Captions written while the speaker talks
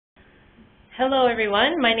Hello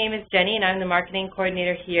everyone, my name is Jenny and I'm the marketing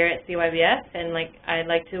coordinator here at CYBF, and I'd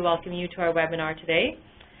like to welcome you to our webinar today.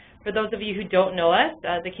 For those of you who don't know us,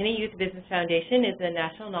 the Canadian Youth Business Foundation is a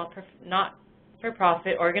national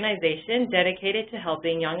not-for-profit organization dedicated to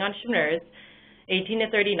helping young entrepreneurs 18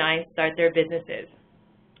 to 39 start their businesses.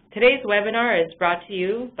 Today's webinar is brought to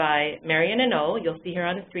you by Marion Ano, you'll see her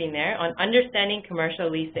on the screen there, on understanding commercial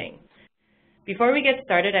leasing. Before we get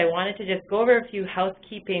started, I wanted to just go over a few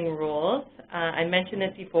housekeeping rules. I mentioned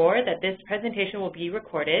this before, that this presentation will be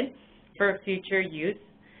recorded for future use.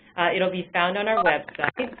 It'll be found on our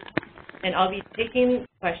website, and I'll be taking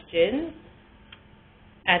questions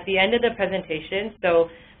at the end of the presentation, so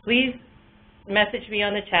please message me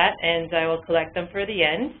on the chat and I will collect them for the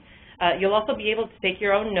end. You'll also be able to take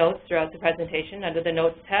your own notes throughout the presentation under the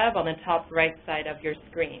Notes tab on the top right side of your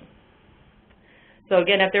screen. So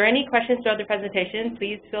again, if there are any questions throughout the presentation,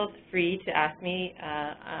 please feel free to ask me.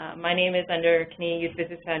 My name is under Canadian Youth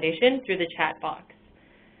Business Foundation through the chat box.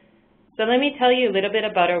 So let me tell you a little bit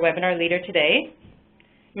about our webinar leader today.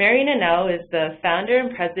 Marion Ano is the founder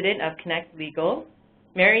and president of Connect Legal.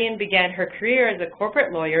 Marion began her career as a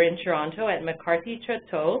corporate lawyer in Toronto at McCarthy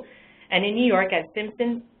Trudeau and in New York at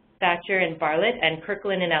Simpson, Thacher and Bartlett and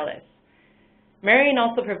Kirkland and Ellis. Marion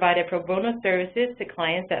also provided pro bono services to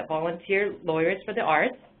clients that volunteer lawyers for the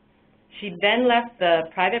arts. She then left the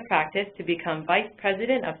private practice to become Vice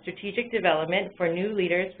President of Strategic Development for New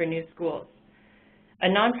Leaders for New Schools, a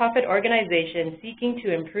nonprofit organization seeking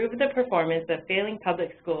to improve the performance of failing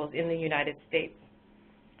public schools in the United States.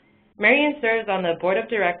 Marion serves on the Board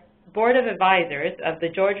of Advisors of the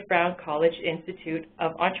George Brown College Institute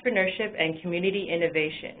of Entrepreneurship and Community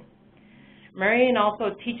Innovation. Marion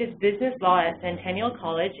also teaches business law at Centennial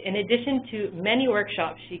College in addition to many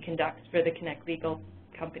workshops she conducts for the Connect Legal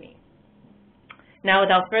company. Now,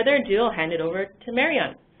 without further ado, I'll hand it over to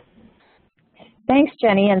Marion. Thanks,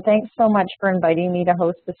 Jenny, and thanks so much for inviting me to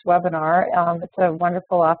host this webinar. It's a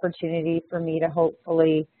wonderful opportunity for me to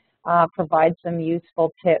hopefully provide some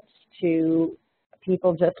useful tips to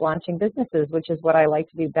people just launching businesses, which is what I like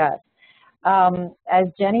to do best. As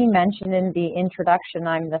Jenny mentioned in the introduction,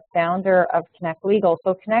 I'm the founder of Connect Legal.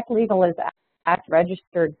 So Connect Legal is a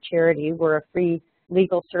registered charity. We're a free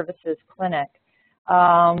legal services clinic.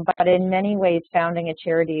 But in many ways, founding a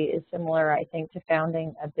charity is similar, I think, to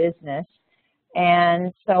founding a business.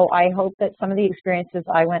 And so I hope that some of the experiences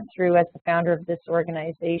I went through as the founder of this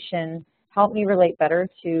organization help me relate better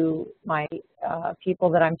to my people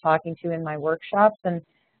that I'm talking to in my workshops. And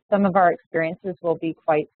some of our experiences will be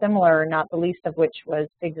quite similar, not the least of which was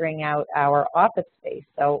figuring out our office space.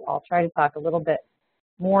 So I'll try to talk a little bit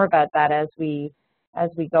more about that as we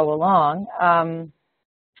go along.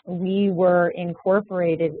 We were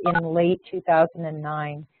incorporated in late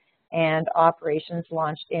 2009, and operations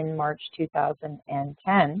launched in March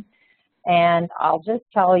 2010. And I'll just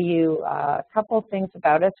tell you a couple things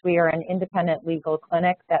about us. We are an independent legal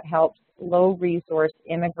clinic that helps low-resource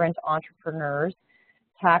immigrant entrepreneurs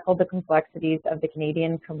tackle the complexities of the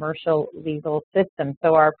Canadian commercial legal system.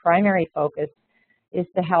 So our primary focus is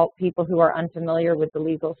to help people who are unfamiliar with the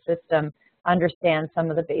legal system understand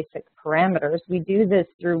some of the basic parameters. We do this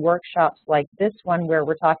through workshops like this one, where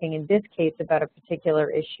we're talking in this case about a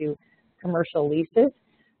particular issue, commercial leases,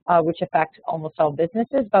 which affect almost all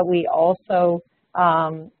businesses, but we also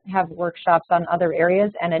have workshops on other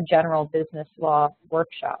areas and a general business law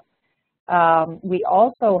workshop. We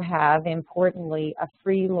also have, importantly, a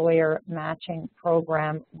free lawyer matching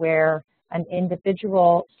program where an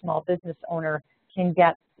individual small business owner can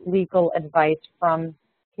get legal advice from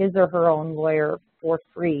his or her own lawyer for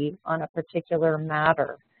free on a particular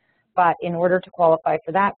matter. But in order to qualify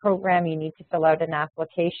for that program, you need to fill out an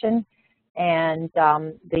application, and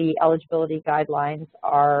the eligibility guidelines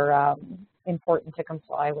are important to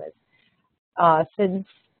comply with. Since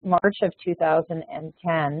March of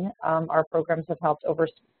 2010, our programs have helped over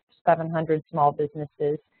 700 small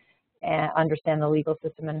businesses understand the legal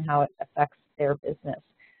system and how it affects their business.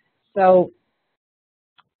 So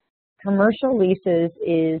commercial leases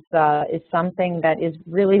is something that is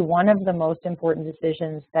really one of the most important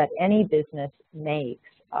decisions that any business makes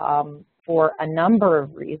for a number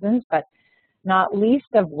of reasons, but not least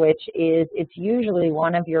of which is it's usually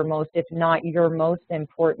one of your most, if not your most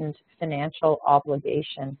important financial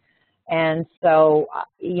obligation. And so,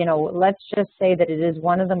 you know, let's just say that it is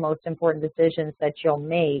one of the most important decisions that you'll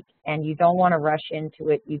make, and you don't want to rush into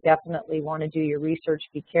it. You definitely want to do your research,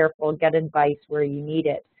 be careful, get advice where you need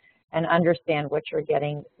it, and understand what you're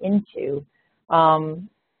getting into.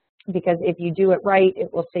 Because if you do it right,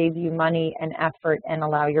 it will save you money and effort and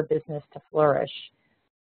allow your business to flourish.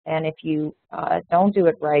 And if you don't do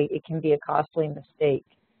it right, it can be a costly mistake.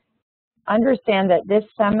 Understand that this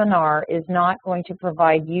seminar is not going to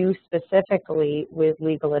provide you specifically with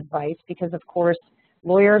legal advice because, of course,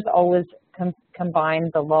 lawyers always combine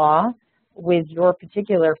the law with your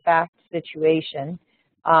particular fact situation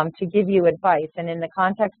to give you advice. And in the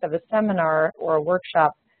context of a seminar or a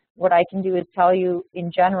workshop, what I can do is tell you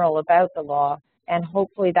in general about the law, and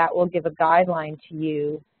hopefully that will give a guideline to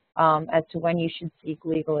you as to when you should seek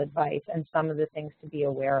legal advice and some of the things to be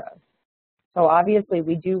aware of. So obviously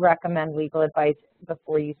we do recommend legal advice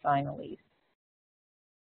before you sign a lease.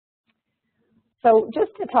 So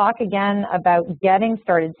just to talk again about getting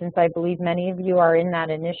started, since I believe many of you are in that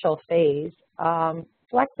initial phase,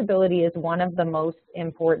 flexibility is one of the most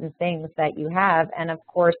important things that you have, and of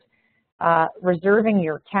course reserving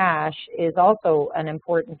your cash is also an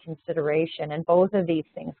important consideration, and both of these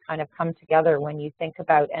things kind of come together when you think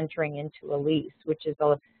about entering into a lease, which is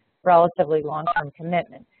a relatively long-term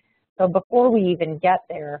commitment. So before we even get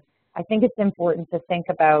there, I think it's important to think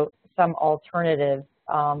about some alternatives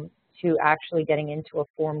to actually getting into a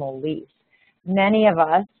formal lease. Many of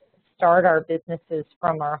us start our businesses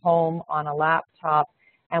from our home on a laptop,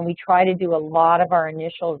 and we try to do a lot of our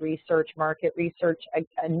initial research, market research,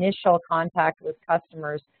 initial contact with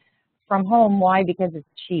customers from home. Why? Because it's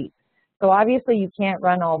cheap. So obviously you can't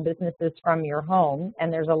run all businesses from your home,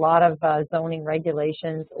 and there's a lot of zoning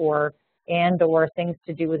regulations or things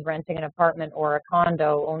to do with renting an apartment or a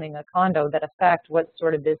condo, owning a condo, that affect what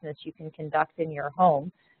sort of business you can conduct in your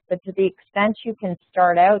home. But to the extent you can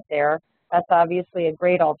start out there, that's obviously a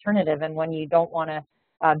great alternative, and when you don't want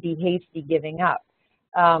to be hasty giving up.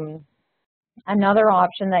 Another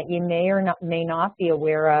option that you may not be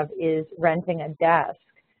aware of is renting a desk.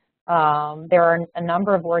 There are a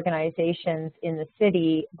number of organizations in the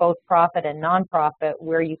city, both profit and nonprofit,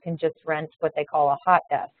 where you can just rent what they call a hot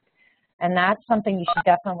desk. And that's something you should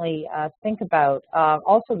definitely think about.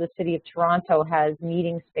 Also, the City of Toronto has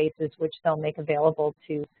meeting spaces which they'll make available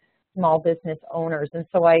to small business owners. And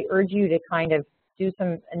so I urge you to kind of do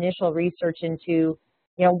some initial research into,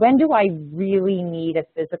 when do I really need a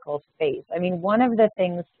physical space? I mean, one of the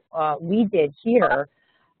things we did here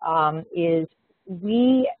is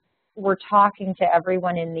we were talking to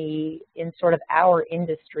everyone in sort of our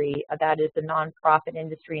industry, that is the nonprofit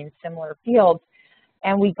industry in similar fields,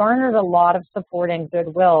 and we garnered a lot of support and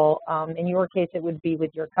goodwill. In your case, it would be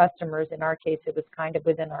with your customers. In our case, it was kind of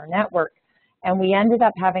within our network. And we ended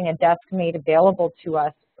up having a desk made available to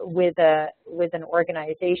us with an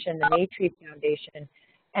organization, the Maytree Foundation.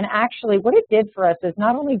 And actually what it did for us is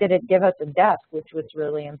not only did it give us a desk, which was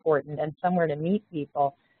really important, and somewhere to meet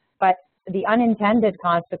people, but the unintended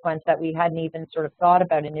consequence that we hadn't even sort of thought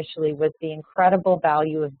about initially was the incredible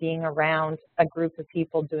value of being around a group of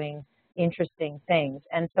people doing interesting things.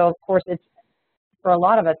 And so, of course, for a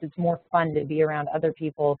lot of us, it's more fun to be around other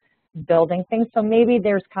people building things. So maybe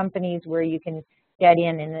there's companies where you can get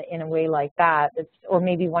in a way like that, or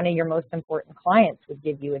maybe one of your most important clients would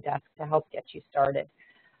give you a desk to help get you started.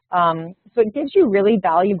 So it gives you really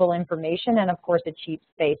valuable information and, of course, a cheap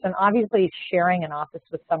space. And obviously, sharing an office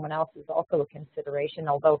with someone else is also a consideration,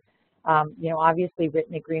 although, obviously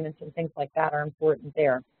written agreements and things like that are important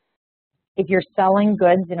there. If you're selling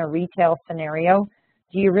goods in a retail scenario,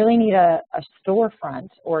 do you really need a storefront,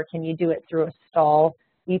 or can you do it through a stall,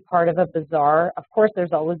 be part of a bazaar? Of course,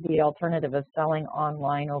 there's always the alternative of selling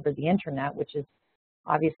online over the internet, which is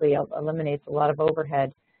obviously eliminates a lot of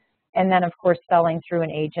overhead. And then, of course, selling through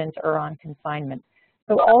an agent or on consignment.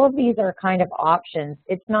 So all of these are kind of options.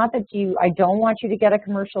 It's not that I don't want you to get a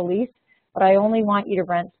commercial lease, but I only want you to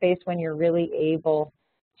rent space when you're really able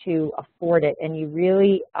to afford it, and you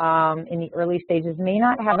really, in the early stages, may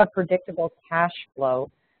not have a predictable cash flow,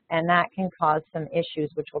 and that can cause some issues,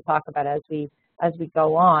 which we'll talk about as we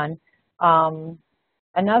go on.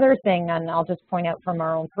 Another thing, and I'll just point out from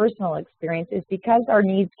our own personal experience, is because our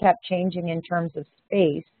needs kept changing in terms of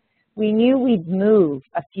space, we knew we'd move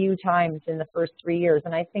a few times in the first 3 years,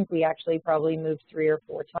 and I think we actually probably moved 3 or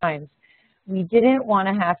 4 times. We didn't want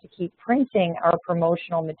to have to keep printing our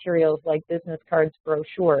promotional materials like business cards,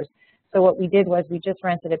 brochures. So what we did was we just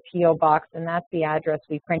rented a P.O. box, and that's the address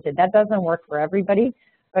we printed. That doesn't work for everybody,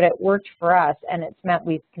 but it worked for us, and it's meant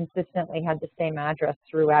we've consistently had the same address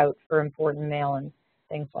throughout for important mail and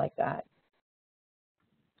things like that.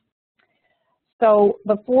 So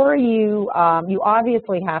before you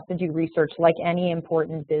obviously have to do research like any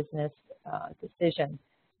important business decision.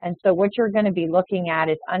 And so what you're going to be looking at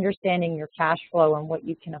is understanding your cash flow and what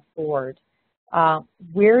you can afford.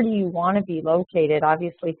 Where do you want to be located?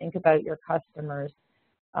 Obviously, think about your customers.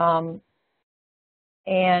 And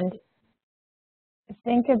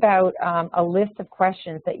think about a list of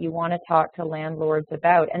questions that you want to talk to landlords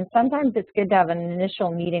about. And sometimes it's good to have an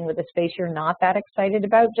initial meeting with a space you're not that excited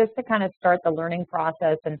about, just to kind of start the learning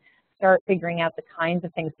process and start figuring out the kinds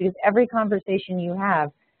of things. Because every conversation you have,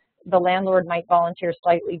 the landlord might volunteer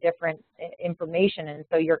slightly different information, and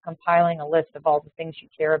so you're compiling a list of all the things you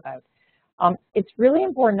care about. It's really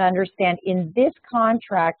important to understand in this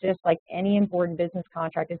contract, just like any important business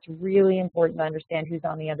contract, it's really important to understand who's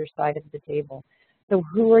on the other side of the table. So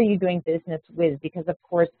who are you doing business with? Because of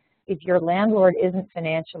course, if your landlord isn't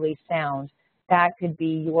financially sound, that could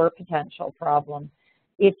be your potential problem.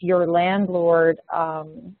 If your landlord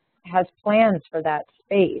has plans for that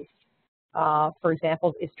space, for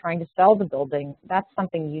example, is trying to sell the building, that's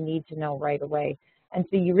something you need to know right away. And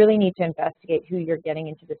so you really need to investigate who you're getting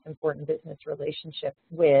into this important business relationship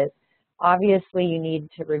with. Obviously, you need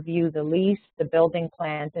to review the lease, the building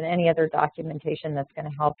plans, and any other documentation that's going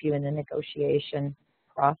to help you in the negotiation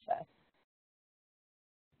process.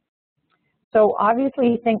 So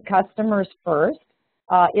obviously, think customers first.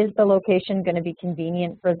 Is the location going to be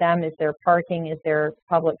convenient for them? Is there parking? Is there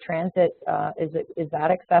public transit? Is that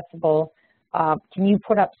accessible? Can you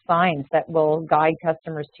put up signs that will guide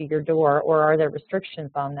customers to your door, or are there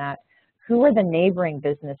restrictions on that? Who are the neighboring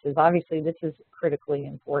businesses? Obviously, this is critically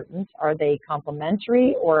important. Are they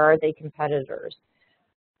complementary or are they competitors?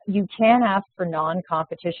 You can ask for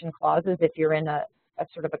non-competition clauses if you're in a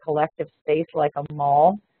sort of a collective space like a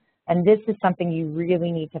mall. And this is something you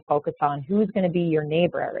really need to focus on. Who's going to be your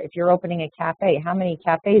neighbor? If you're opening a cafe, how many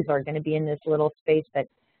cafes are going to be in this little space,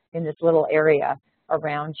 in this little area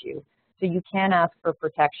around you? So you can ask for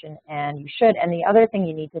protection, and you should. And the other thing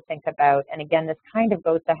you need to think about, and again, this kind of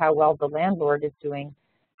goes to how well the landlord is doing,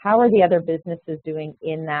 how are the other businesses doing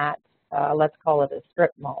in that, let's call it a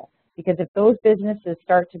strip mall? Because if those businesses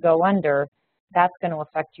start to go under, that's going to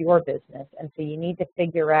affect your business. And so you need to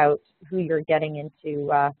figure out who you're getting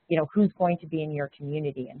into, who's going to be in your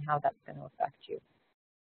community and how that's going to affect you.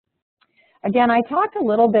 Again, I talked a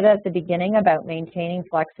little bit at the beginning about maintaining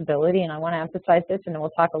flexibility, and I want to emphasize this, and we'll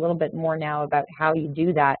talk a little bit more now about how you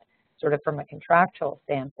do that sort of from a contractual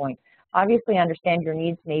standpoint. Obviously, understand your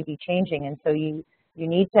needs may be changing, and so you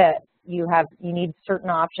need certain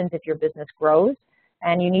options if your business grows,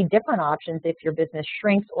 and you need different options if your business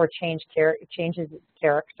shrinks or changes its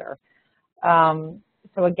character.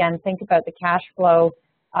 So again, think about the cash flow,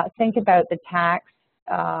 think about the tax.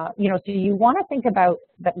 So you want to think about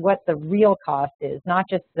what the real cost is, not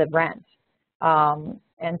just the rent.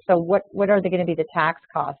 And so what are they going to be the tax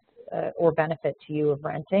costs or benefit to you of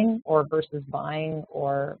renting or versus buying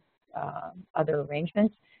or other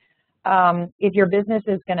arrangements? If your business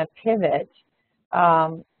is going to pivot,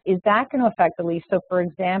 is that going to affect the lease? So for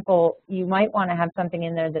example, you might want to have something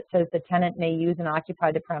in there that says the tenant may use and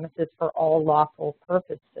occupy the premises for all lawful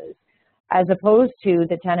purposes, as opposed to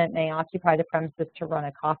the tenant may occupy the premises to run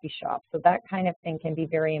a coffee shop. So that kind of thing can be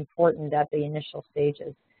very important at the initial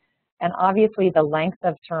stages. And obviously the length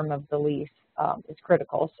of term of the lease is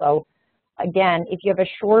critical. So again, if you have a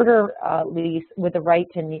shorter lease with the right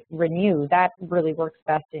to renew, that really works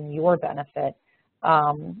best in your benefit.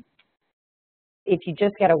 If you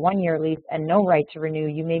just get a one-year lease and no right to renew,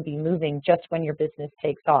 you may be moving just when your business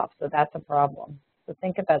takes off. So that's a problem. So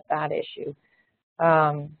think about that issue.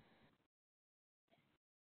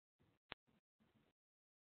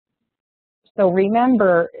 So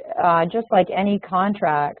remember, just like any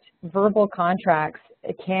contract, verbal contracts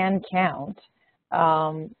can count.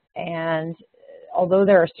 And although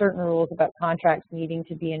there are certain rules about contracts needing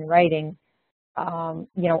to be in writing,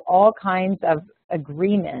 all kinds of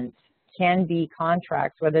agreements can be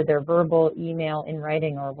contracts, whether they're verbal, email, in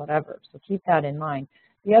writing, or whatever. So keep that in mind.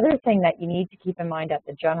 The other thing that you need to keep in mind at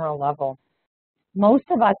the general level, most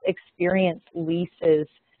of us experience leases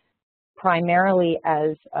primarily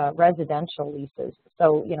as residential leases.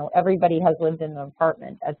 So, everybody has lived in an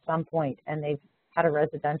apartment at some point and they've had a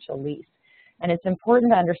residential lease. And it's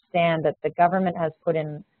important to understand that the government has put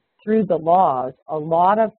in, through the laws, a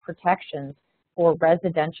lot of protections for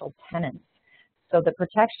residential tenants. So the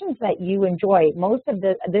protections that you enjoy, most of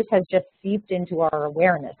this has just seeped into our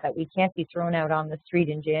awareness that we can't be thrown out on the street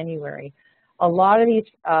in January. A lot of these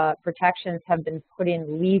protections have been put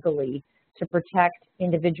in legally to protect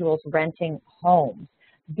individuals renting homes.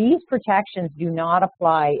 These protections do not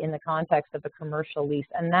apply in the context of a commercial lease,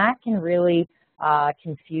 and that can really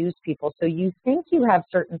confuse people. So you think you have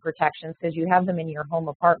certain protections because you have them in your home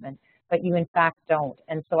apartment, but you in fact don't.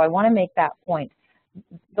 And so I want to make that point.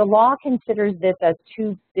 The law considers this as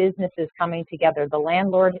two businesses coming together, the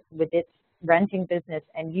landlord with its renting business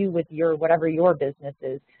and you with your whatever your business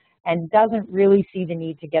is. and doesn't really see the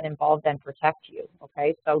need to get involved and protect you,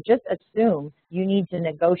 okay? So just assume you need to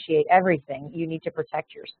negotiate everything. You need to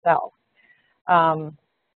protect yourself.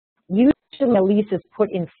 Usually a lease is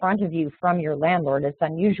put in front of you from your landlord. It's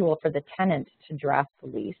unusual for the tenant to draft the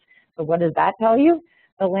lease. So what does that tell you?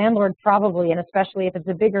 The landlord probably, and especially if it's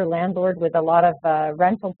a bigger landlord with a lot of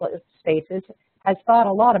rental spaces, has thought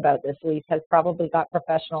a lot about this lease, has probably got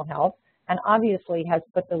professional help, and obviously has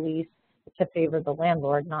put the lease to favor the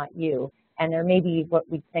landlord, not you. And there may be what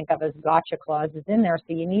we think of as gotcha clauses in there,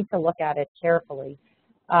 so you need to look at it carefully.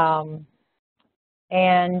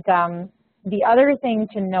 The other thing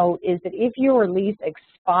to note is that if your lease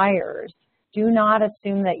expires, do not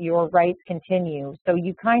assume that your rights continue. So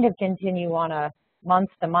you kind of continue on a month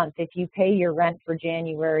to month. If you pay your rent for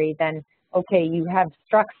January, then okay, you have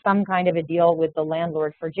struck some kind of a deal with the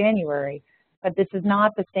landlord for January, but this is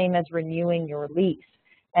not the same as renewing your lease.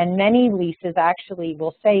 And many leases actually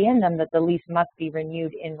will say in them that the lease must be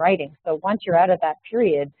renewed in writing. So once you're out of that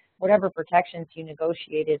period, whatever protections you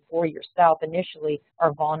negotiated for yourself initially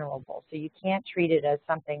are vulnerable. So you can't treat it as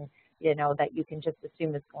something, you know, that you can just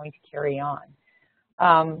assume is going to carry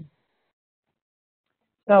on.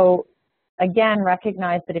 So again,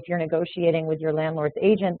 recognize that if you're negotiating with your landlord's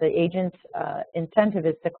agent, the agent's incentive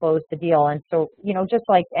is to close the deal. And so, you know, just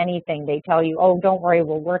like anything, they tell you, oh, don't worry,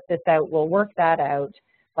 we'll work this out, we'll work that out.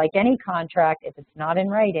 Like any contract, if it's not in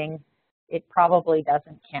writing, it probably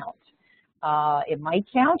doesn't count. It might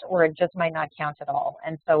count, or it just might not count at all.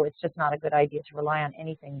 And so it's just not a good idea to rely on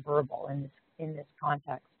anything verbal in this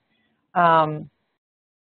context.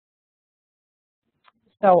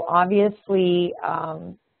 So obviously,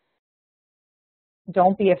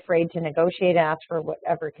 don't be afraid to negotiate, ask for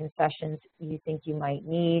whatever concessions you think you might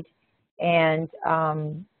need, and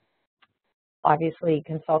obviously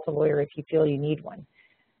consult a lawyer if you feel you need one.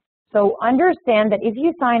 So understand that if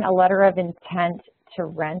you sign a letter of intent to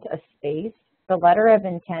rent a space, the letter of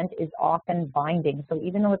intent is often binding. So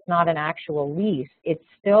even though it's not an actual lease, it's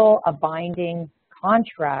still a binding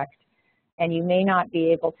contract, and you may not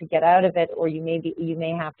be able to get out of it, or you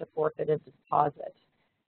may have to forfeit a deposit.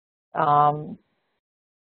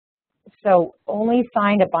 So only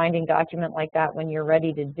sign a binding document like that when you're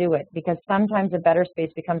ready to do it, because sometimes a better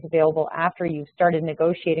space becomes available after you've started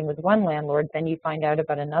negotiating with one landlord, then you find out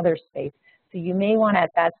about another space. So you may want to,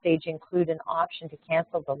 at that stage, include an option to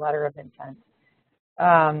cancel the letter of intent.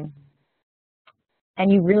 And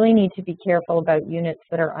you really need to be careful about units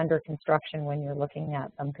that are under construction when you're looking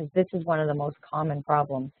at them, because this is one of the most common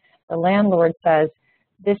problems. The landlord says,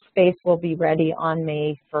 this space will be ready on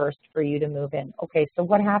May 1st for you to move in. Okay, so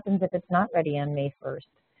what happens if it's not ready on May 1st?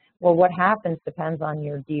 Well, what happens depends on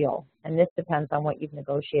your deal, and this depends on what you've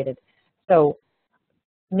negotiated. So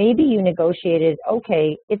maybe you negotiated,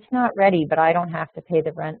 okay, it's not ready, but I don't have to pay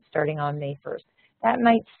the rent starting on May 1st. That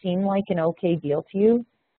might seem like an okay deal to you,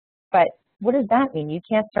 but what does that mean? You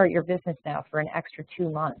can't start your business now for an extra 2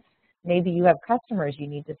 months. Maybe you have customers you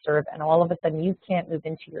need to serve, and all of a sudden you can't move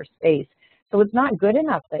into your space. So it's not good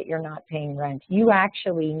enough that you're not paying rent. You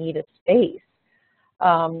actually need a space.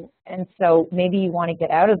 And so maybe you want to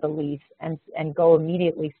get out of the lease and go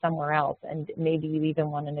immediately somewhere else, and maybe you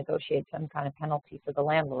even want to negotiate some kind of penalty for the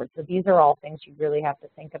landlord. So these are all things you really have to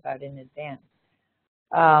think about in advance.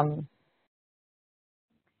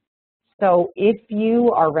 So if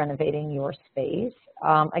you are renovating your space,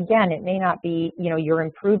 again, it may not be, you know, you're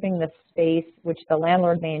improving the space, which the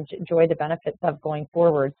landlord may enjoy the benefits of going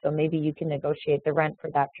forward. So maybe you can negotiate the rent for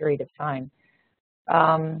that period of time.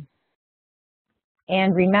 And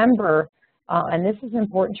remember, and this is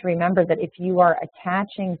important to remember, that if you are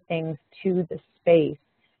attaching things to the space,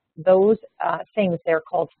 those things, they're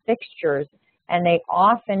called fixtures, and they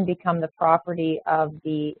often become the property of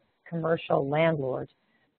the commercial landlord.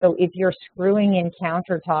 So if you're screwing in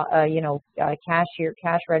countertop,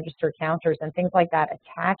 cash register counters and things like that,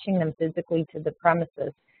 attaching them physically to the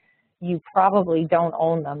premises, you probably don't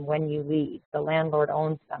own them when you leave. The landlord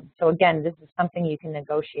owns them. So again, this is something you can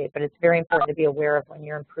negotiate, but it's very important to be aware of when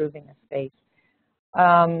you're improving a space.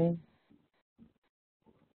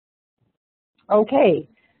 Okay,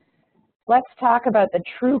 let's talk about the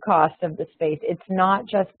true cost of the space. It's not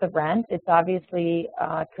just the rent. It's obviously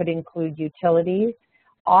could include utilities.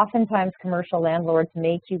 Oftentimes, commercial landlords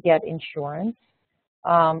make you get insurance.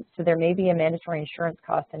 So there may be a mandatory insurance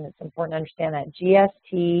cost, and it's important to understand that.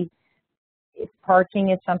 GST, if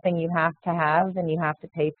parking is something you have to have, and you have to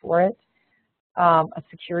pay for it. A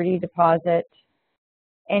security deposit,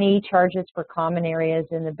 any charges for common areas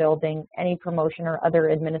in the building, any promotion or other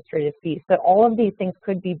administrative fees. But all of these things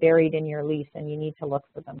could be buried in your lease, and you need to look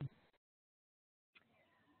for them.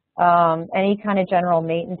 Any kind of general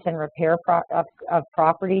maintenance and repair of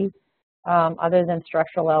property other than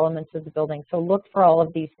structural elements of the building. So look for all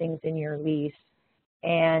of these things in your lease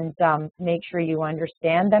and make sure you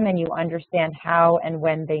understand them and you understand how and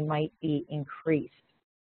when they might be increased.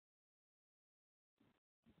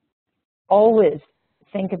 Always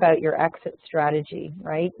think about your exit strategy,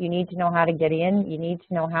 right? You need to know how to get in. You need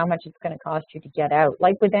to know how much it's going to cost you to get out,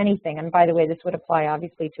 like with anything. And by the way, this would apply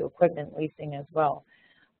obviously to equipment leasing as well.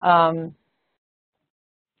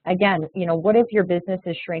 Again, you know, what if your business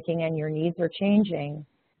is shrinking and your needs are changing?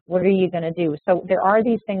 What are you going to do? So there are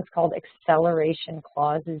these things called acceleration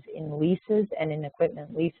clauses in leases and in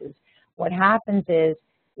equipment leases. What happens is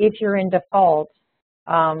if you're in default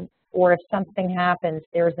or if something happens,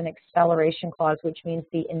 there's an acceleration clause, which means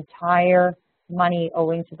the entire money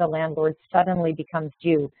owing to the landlord suddenly becomes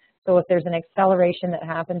due. So if there's an acceleration that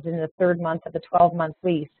happens in the 3rd month of a 12-month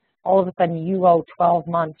lease, all of a sudden you owe 12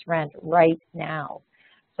 months rent right now.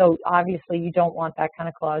 So obviously you don't want that kind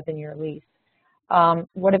of clause in your lease.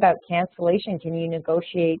 What about cancellation? Can you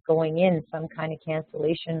negotiate going in some kind of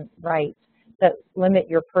cancellation rights that limit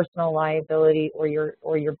your personal liability or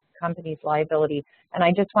your company's liability? And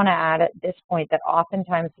I just want to add at this point that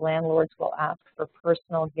oftentimes landlords will ask for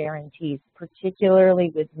personal guarantees,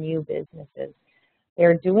 particularly with new businesses.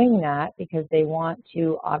 They're doing that because they want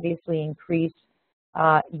to obviously increase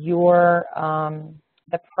the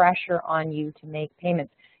pressure on you to make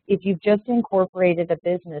payments. If you've just incorporated a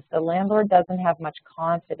business, the landlord doesn't have much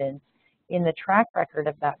confidence in the track record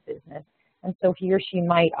of that business, and so he or she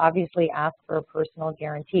might obviously ask for a personal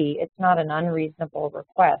guarantee. It's not an unreasonable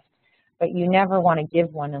request, but you never want to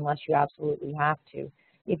give one unless you absolutely have to.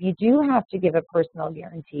 If you do have to give a personal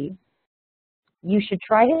guarantee, you should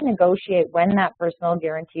try to negotiate when that personal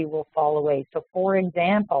guarantee will fall away. So for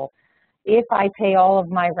example, if I pay all of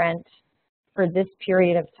my rent for this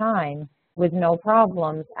period of time with no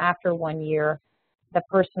problems, after 1 year, the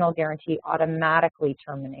personal guarantee automatically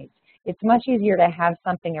terminates. It's much easier to have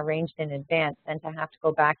something arranged in advance than to have to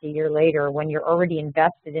go back a year later when you're already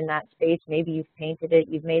invested in that space. Maybe you've painted it,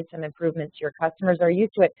 you've made some improvements, your customers are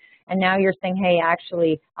used to it, and now you're saying, hey,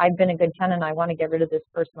 actually, I've been a good tenant, I want to get rid of this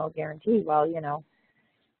personal guarantee. Well, you know,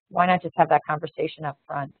 why not just have that conversation up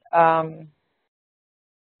front?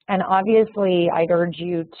 And obviously, I'd urge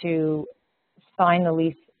you to sign the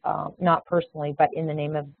lease, not personally, but in the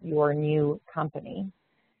name of your new company.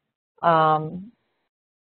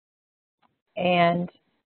 And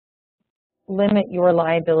limit your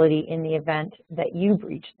liability in the event that you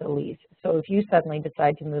breach the lease. So if you suddenly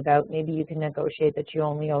decide to move out, maybe you can negotiate that you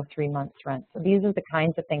only owe 3 months rent. So these are the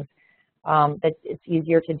kinds of things that it's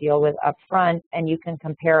easier to deal with up front, and you can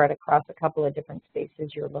compare it across a couple of different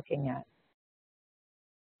spaces you're looking at.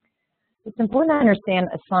 It's important to understand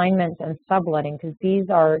assignments and subletting because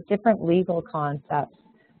these are different legal concepts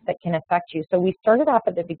that can affect you. So we started off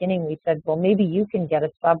at the beginning, we said, well, maybe you can get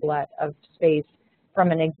a sublet of space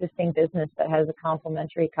from an existing business that has a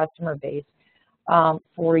complementary customer base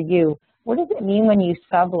for you. What does it mean when you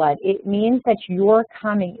sublet? It means that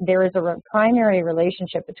there is a primary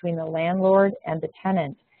relationship between the landlord and the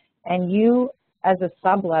tenant, and you as a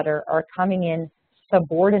subletter are coming in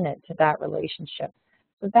subordinate to that relationship.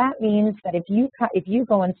 So that means that if you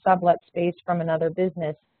go and sublet space from another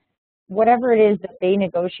business, whatever it is that they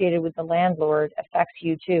negotiated with the landlord affects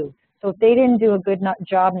you too. So if they didn't do a good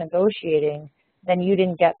job negotiating, then you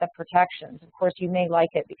didn't get the protections. Of course, you may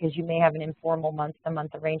like it because you may have an informal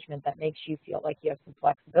month-to-month arrangement that makes you feel like you have some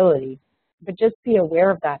flexibility, but just be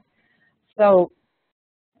aware of that. So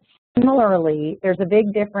similarly, there's a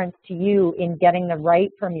big difference to you in getting the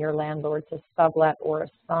right from your landlord to sublet or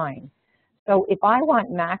assign. So if I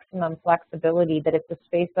want maximum flexibility that if the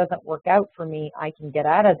space doesn't work out for me, I can get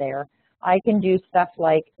out of there, I can do stuff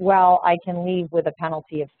like, well, I can leave with a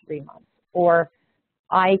penalty of 3 months, or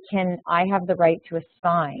I have the right to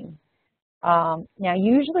assign. Now,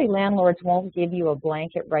 usually landlords won't give you a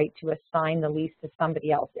blanket right to assign the lease to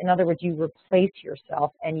somebody else. In other words, you replace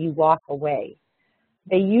yourself and you walk away.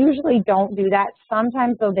 They usually don't do that.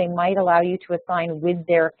 Sometimes, though, they might allow you to assign with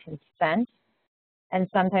their consent, and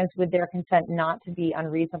sometimes with their consent not to be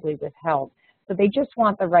unreasonably withheld. So they just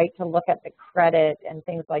want the right to look at the credit and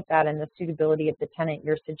things like that and the suitability of the tenant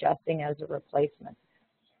you're suggesting as a replacement.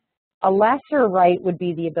 A lesser right would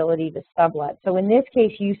be the ability to sublet. So in this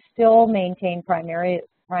case, you still maintain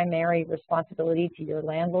primary responsibility to your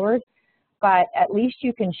landlord, but at least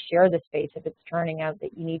you can share the space if it's turning out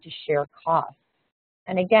that you need to share costs.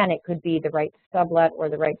 And again, it could be the right to sublet or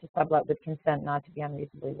the right to sublet with consent not to be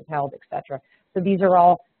unreasonably withheld, etc. So these are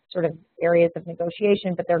all sort of areas of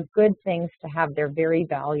negotiation, but they're good things to have. They're very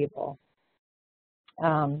valuable.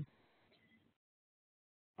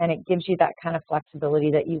 and it gives you that kind of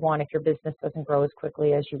flexibility that you want if your business doesn't grow as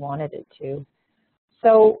quickly as you wanted it to.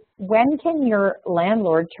 So when can your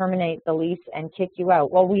landlord terminate the lease and kick you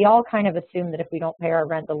out? Well, we all kind of assume that if we don't pay our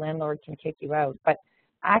rent, the landlord can kick you out. But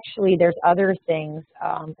actually, there's other things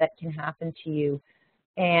that can happen to you.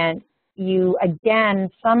 And you, again,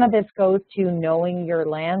 some of this goes to knowing your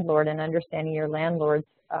landlord and understanding your landlord's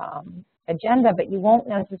agenda, but you won't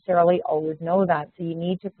necessarily always know that. So you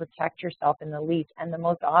need to protect yourself in the lease. And the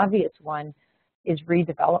most obvious one is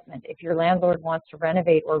redevelopment. If your landlord wants to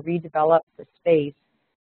renovate or redevelop the space,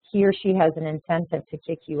 he or she has an incentive to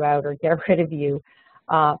kick you out or get rid of you,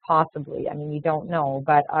 possibly. I mean, you don't know,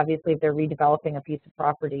 but obviously if they're redeveloping a piece of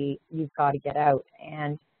property, you've got to get out.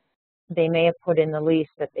 And they may have put in the lease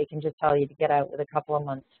that they can just tell you to get out with a couple of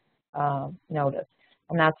months notice,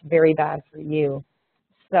 and that's very bad for you.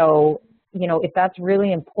 So, you know, if that's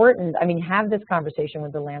really important, I mean, have this conversation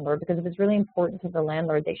with the landlord, because if it's really important to the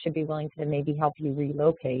landlord, they should be willing to maybe help you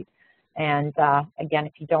relocate. And again,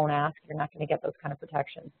 if you don't ask, you're not going to get those kind of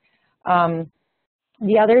protections.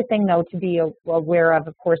 The other thing, though, to be aware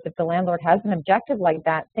of course, if the landlord has an objective like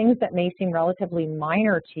that, things that may seem relatively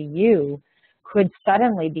minor to you could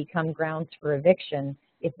suddenly become grounds for eviction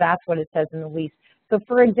if that's what it says in the lease. So,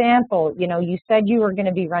 for example, you know, you said you were going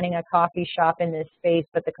to be running a coffee shop in this space,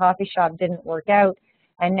 but the coffee shop didn't work out,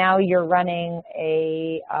 and now you're running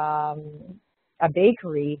a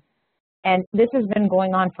bakery. And this has been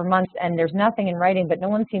going on for months, and there's nothing in writing, but no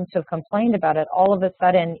one seems to have complained about it. All of a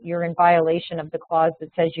sudden, you're in violation of the clause that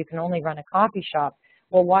says you can only run a coffee shop.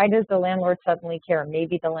 Well, why does the landlord suddenly care?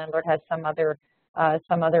 Maybe the landlord has some other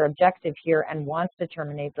objective here and wants to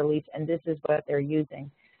terminate the lease, and this is what they're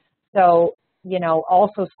using. So, you know,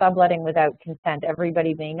 also subletting without consent.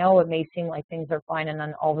 Everybody may know, it may seem like things are fine, and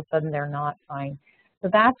then all of a sudden they're not fine. So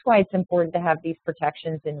that's why it's important to have these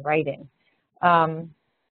protections in writing.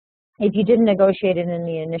 If you didn't negotiate it in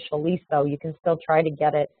the initial lease, though, you can still try to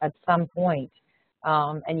get it at some point.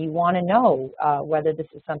 And you want to know whether this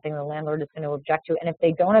is something the landlord is going to object to. And if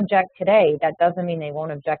they don't object today, that doesn't mean they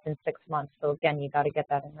won't object in 6 months. So again, you got to get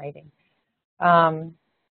that in writing.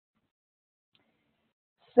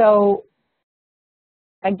 So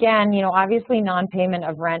again, you know, obviously non-payment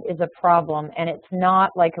of rent is a problem, and it's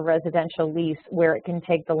not like a residential lease where it can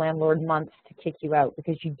take the landlord months to kick you out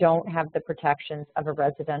because you don't have the protections of a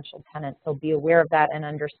residential tenant. So be aware of that and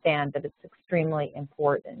understand that it's extremely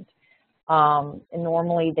important. And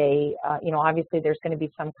normally they, you know, obviously there's going to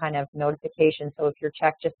be some kind of notification. So if your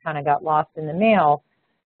check just kind of got lost in the mail,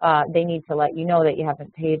 they need to let you know that you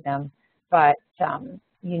haven't paid them. But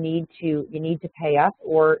you need to pay up,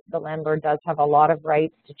 or the landlord does have a lot of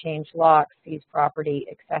rights to change locks, seize property,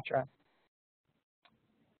 etc.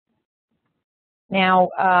 Now,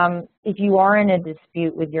 if you are in a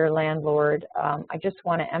dispute with your landlord, I just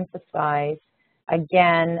want to emphasize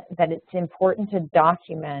again that it's important to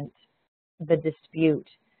document the dispute.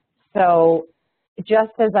 So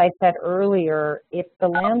just as I said earlier, if the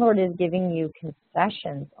landlord is giving you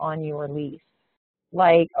concessions on your lease,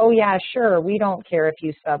 like, oh yeah, sure, we don't care if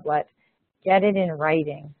you sublet, get it in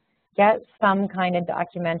writing. Get some kind of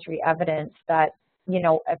documentary evidence that, you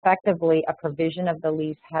know, effectively a provision of the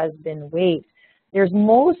lease has been waived. There's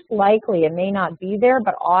most likely, it may not be there,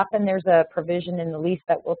 but often there's a provision in the lease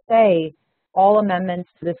that will say all amendments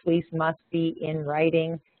to this lease must be in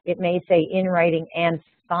writing. It may say in writing and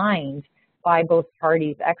signed by both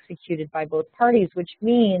parties, executed by both parties, which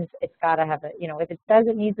means it's got to have a, you know, if it says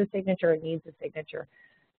it needs a signature, it needs a signature.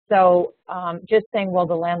 So just saying, well,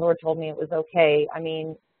 the landlord told me it was okay, I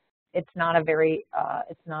mean, it's not a very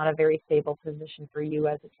stable position for you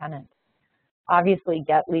as a tenant. Obviously,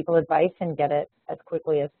 get legal advice and get it as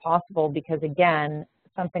quickly as possible, because again,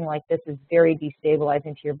 something like this is very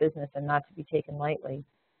destabilizing to your business and not to be taken lightly.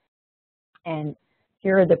 And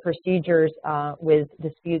here are the procedures with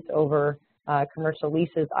disputes over commercial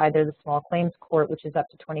leases, either the small claims court, which is up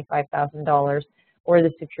to $25,000, or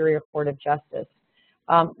the Superior Court of Justice.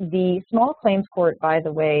 The small claims court, by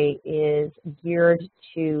the way, is geared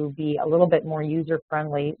to be a little bit more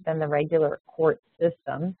user-friendly than the regular court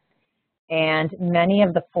system. And many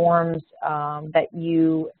of the forms that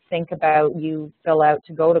you think about, you fill out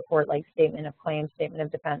to go to court, like statement of claims, statement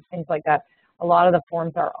of defense, things like that, a lot of the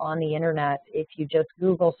forms are on the internet. If you just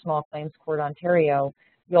Google Small Claims Court Ontario,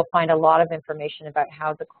 you'll find a lot of information about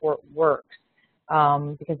how the court works.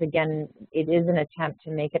 Because again, it is an attempt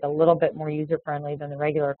to make it a little bit more user-friendly than the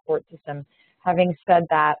regular court system. Having said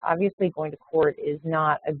that, obviously going to court is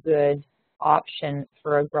not a good option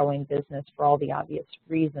for a growing business for all the obvious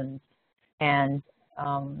reasons. And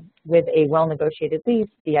with a well-negotiated lease,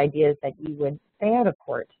 the idea is that you would stay out of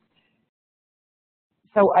court.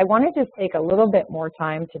 So I wanted to take a little bit more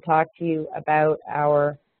time to talk to you about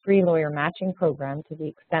our free lawyer matching program to the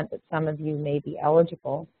extent that some of you may be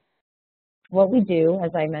eligible. What we do,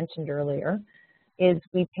 as I mentioned earlier, is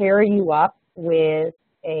we pair you up with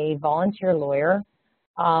a volunteer lawyer.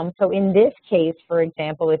 So in this case, for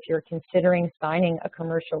example, if you're considering signing a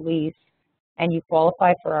commercial lease and you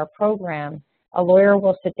qualify for our program, a lawyer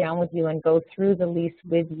will sit down with you and go through the lease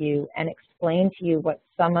with you and explain to you what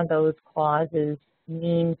some of those clauses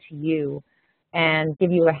mean to you and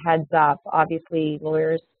give you a heads up. Obviously,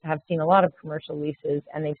 lawyers have seen a lot of commercial leases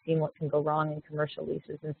and they've seen what can go wrong in commercial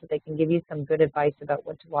leases, and so they can give you some good advice about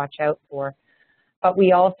what to watch out for. But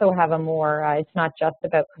we also have a more, it's not just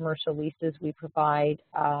about commercial leases. We provide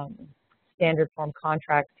standard form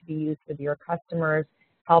contracts to be used with your customers,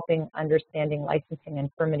 helping understanding licensing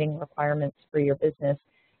and permitting requirements for your business.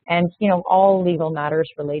 And, you know, all legal matters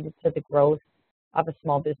related to the growth of a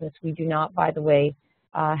small business. We do not, by the way,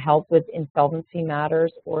 help with insolvency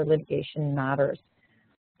matters or litigation matters.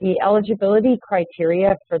 The eligibility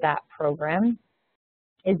criteria for that program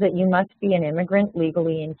is that you must be an immigrant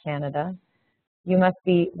legally in Canada. You must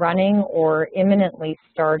be running or imminently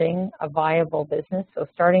starting a viable business, so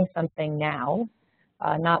starting something now,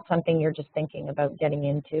 not something you're just thinking about getting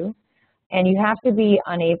into. And you have to be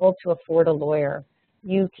unable to afford a lawyer.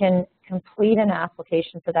 You can complete an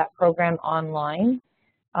application for that program online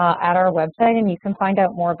at our website, and you can find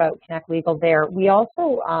out more about Connect Legal there. We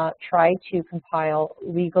also try to compile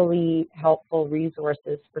legally helpful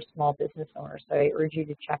resources for small business owners, so I urge you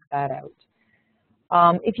to check that out.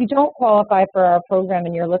 If you don't qualify for our program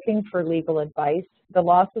and you're looking for legal advice, the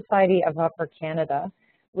Law Society of Upper Canada,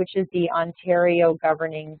 which is the Ontario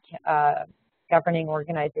governing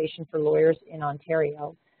organization for lawyers in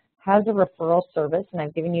Ontario, has a referral service, and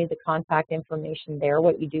I've given you the contact information there.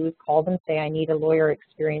 What you do is call them, say, I need a lawyer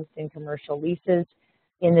experienced in commercial leases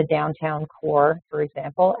in the downtown core, for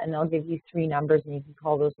example, and they'll give you 3 numbers, and you can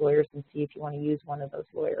call those lawyers and see if you want to use one of those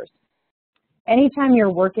lawyers. Anytime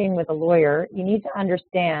you're working with a lawyer, you need to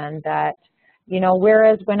understand that, you know,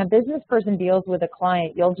 whereas when a business person deals with a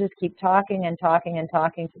client, you'll just keep talking and talking and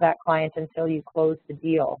talking to that client until you close the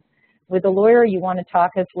deal. With a lawyer, you want to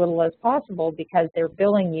talk as little as possible because they're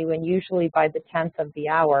billing you, and usually by the 10th of the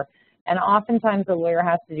hour. And oftentimes the lawyer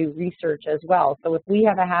has to do research as well. So if we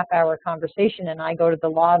have a half-hour conversation and I go to the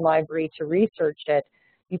law library to research it,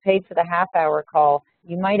 you paid for the half-hour call.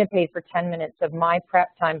 You might have paid for 10 minutes of my prep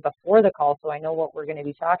time before the call, so I know what we're going to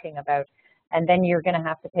be talking about. And then you're going to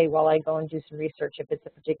have to pay while I go and do some research if it's a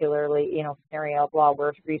particularly, you know, scenario of law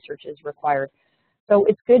where research is required. So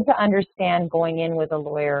it's good to understand going in with a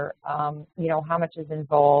lawyer, you know, how much is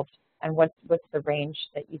involved and what's the range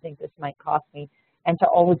that you think this might cost me, and to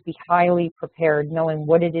always be highly prepared, knowing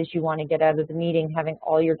what it is you want to get out of the meeting, having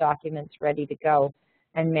all your documents ready to go,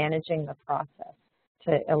 and managing the process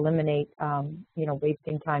to eliminate, you know,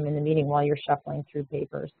 wasting time in the meeting while you're shuffling through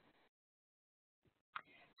papers.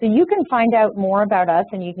 So you can find out more about us,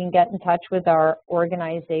 and you can get in touch with our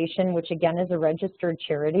organization, which again is a registered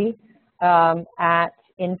charity, at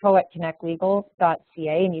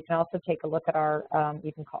info@connectlegal.ca, and you can also take a look at our,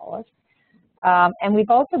 you can call us. And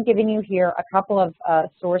we've also given you here a couple of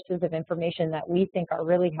sources of information that we think are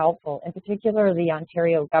really helpful. In particular, the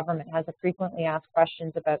Ontario government has a frequently asked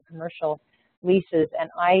questions about commercial leases,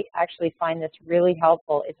 and I actually find this really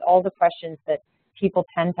helpful. It's all the questions that people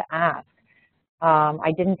tend to ask.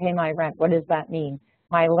 I didn't pay my rent. What does that mean?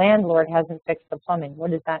 My landlord hasn't fixed the plumbing.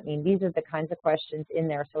 What does that mean? These are the kinds of questions in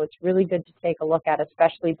there. So it's really good to take a look at,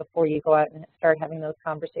 especially before you go out and start having those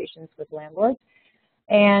conversations with landlords.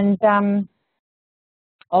 And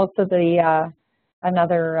also the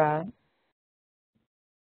another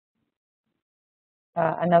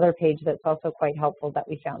page that's also quite helpful that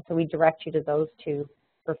we found. So we direct you to those two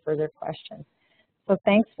for further questions. So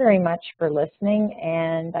thanks very much for listening,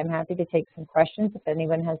 and I'm happy to take some questions if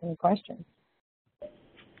anyone has any questions.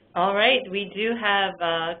 All right, we do have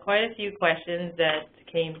quite a few questions that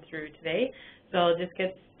came through today, so I'll just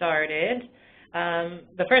get started.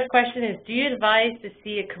 The first question is, do you advise to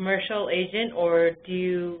see a commercial agent, or do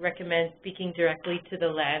you recommend speaking directly to the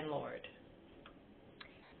landlord?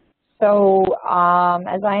 So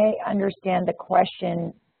as I understand the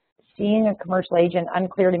question, seeing a commercial agent,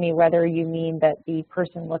 unclear to me whether you mean that the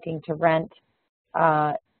person looking to rent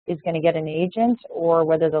is going to get an agent or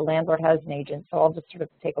whether the landlord has an agent. So I'll just sort of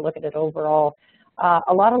take a look at it overall.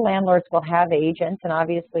 A lot of landlords will have agents, and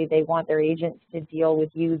obviously they want their agents to deal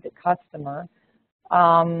with you, the customer.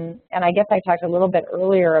 And I guess I talked a little bit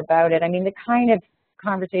earlier about it. I mean, the kind of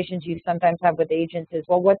conversations you sometimes have with agents is,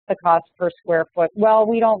 well, what's the cost per square foot? Well,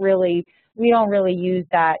 we don't really use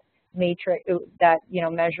that matrix, that,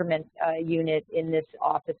 measurement unit in this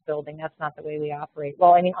office building. That's not the way we operate.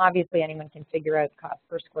 Well, I mean, obviously anyone can figure out cost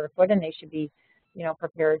per square foot, and they should be,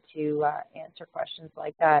 prepared to answer questions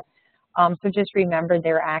like that. So just remember,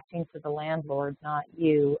 they're acting for the landlord, not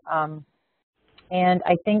you. And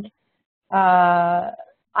I think,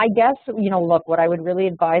 I guess, look, what I would really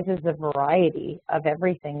advise is a variety of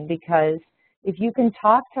everything, because if you can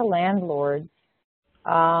talk to landlords,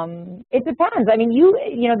 it depends. I mean,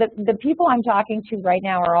 the people I'm talking to right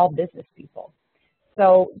now are all business people.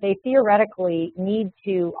 So they theoretically need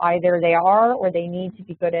to, either they are or they need to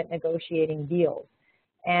be good at negotiating deals.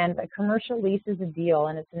 And a commercial lease is a deal,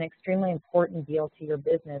 and it's an extremely important deal to your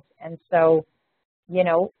business. And so,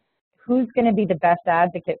 who's going to be the best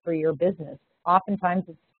advocate for your business? Oftentimes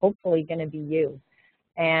it's hopefully going to be you.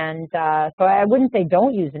 And so I wouldn't say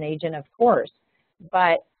don't use an agent, of course.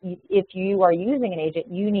 But if you are using an agent,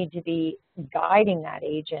 you need to be guiding that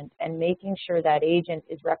agent and making sure that agent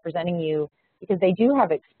is representing you, because they do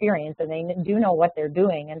have experience and they do know what they're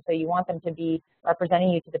doing. And so you want them to be representing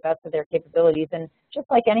you to the best of their capabilities. And just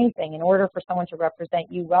like anything, in order for someone to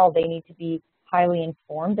represent you well, they need to be highly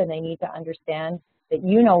informed, and they need to understand that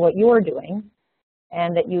you know what you're doing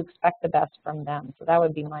and that you expect the best from them. So that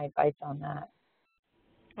would be my advice on that.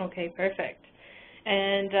 Okay, perfect.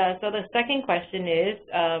 And so the second question is,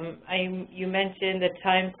 you mentioned the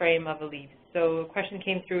time frame of a lease. So a question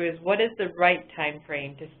came through is, what is the right time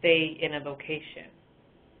frame to stay in a location?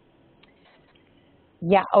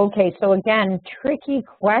 Yeah, okay, so again, tricky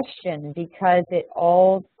question, because it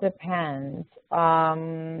all depends.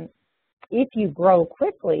 If you grow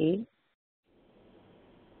quickly,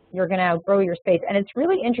 you're going to outgrow your space. And it's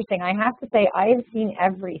really interesting. I have to say, I've seen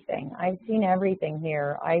everything. I've seen everything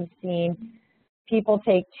here. I've seen people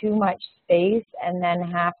take too much space and then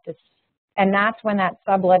have to, and that's when that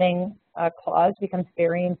subletting clause becomes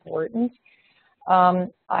very important.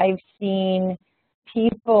 I've seen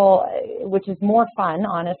people, which is more fun,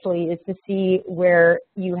 honestly, is to see where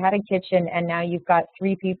you had a kitchen and now you've got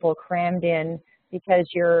 3 people crammed in because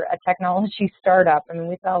you're a technology startup. I mean,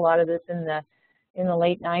 we saw a lot of this in the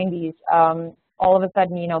late 90s. All of a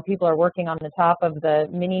sudden, people are working on the top of the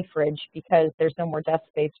mini fridge because there's no more desk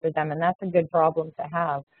space for them, and that's a good problem to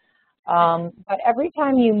have. But every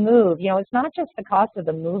time you move, it's not just the cost of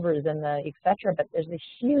the movers and the et cetera, but there's a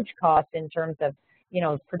huge cost in terms of,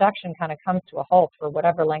 production kind of comes to a halt for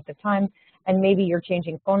whatever length of time, and maybe you're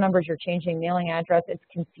changing phone numbers, you're changing mailing address, it's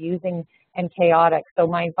confusing and chaotic. So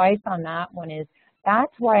my advice on that one is,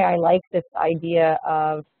 that's why I like this idea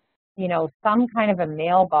of, some kind of a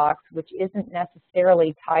mailbox which isn't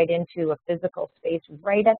necessarily tied into a physical space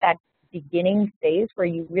right at that beginning phase where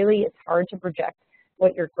it's hard to project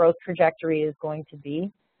what your growth trajectory is going to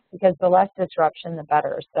be, because the less disruption, the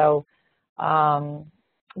better. So,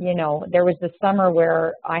 there was this summer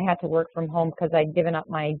where I had to work from home because I'd given up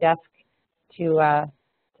my desk to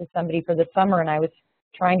somebody for the summer, and I was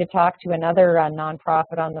trying to talk to another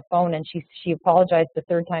nonprofit on the phone, and she apologized the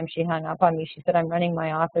third time she hung up on me. She said, I'm running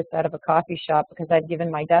my office out of a coffee shop because I've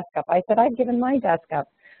given my desk up. I said, I've given my desk up.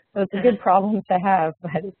 So it's a good problem to have,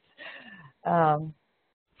 but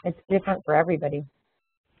it's different for everybody.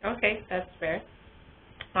 Okay, that's fair.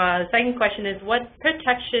 The second question is, what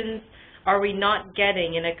protections are we not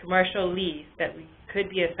getting in a commercial lease that we could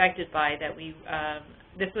be affected by? That we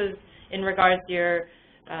this was in regards to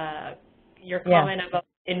your comment about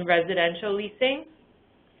in residential leasing.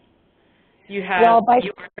 You are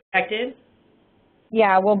protected.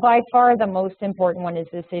 Yeah, well, by far the most important one is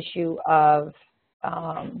this issue of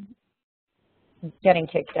getting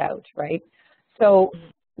kicked out, right? So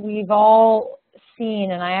we've all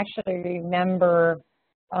seen, and I actually remember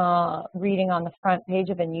reading on the front page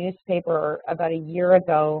of a newspaper about a year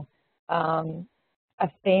ago, a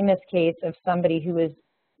famous case of somebody who is,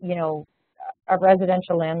 a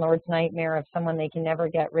residential landlord's nightmare of someone they can never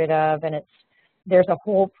get rid of, and there's a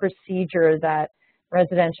whole procedure that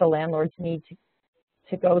residential landlords need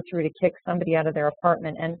to go through to kick somebody out of their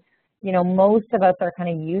apartment. And, most of us are kind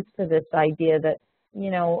of used to this idea that,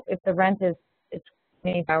 if the rent is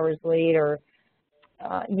 20 hours late, or,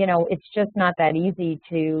 it's just not that easy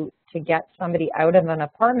to get somebody out of an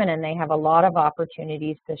apartment, and they have a lot of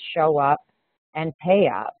opportunities to show up and pay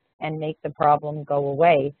up and make the problem go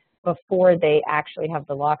away before they actually have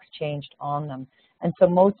the locks changed on them. And so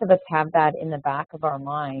most of us have that in the back of our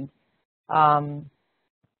mind. And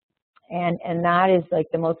that is like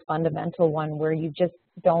the most fundamental one, where you just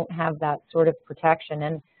don't have that sort of protection.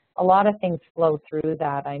 And a lot of things flow through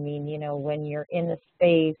that. I mean, when you're in the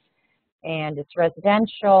space and it's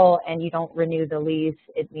residential and you don't renew the lease,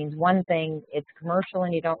 it means one thing. It's commercial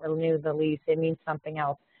and you don't renew the lease, it means something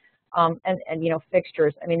else. and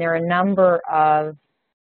fixtures. I mean, there are a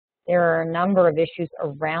number of issues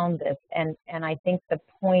around this, and I think the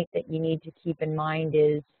point that you need to keep in mind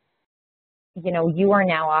is, you are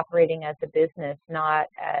now operating as a business, not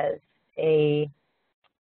as a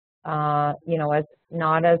as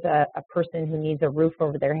not as a person who needs a roof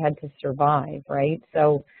over their head to survive, right?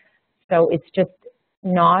 So it's just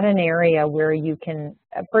not an area where you can,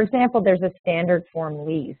 for example, there's a standard form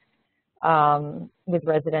lease with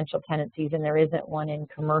residential tenancies, and there isn't one in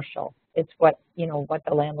commercial. It's what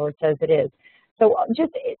the landlord says it is. So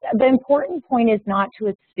just the important point is not to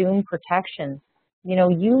assume protections.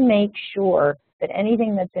 You make sure that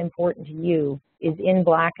anything that's important to you is in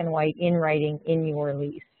black and white, in writing, in your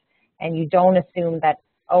lease. And you don't assume that,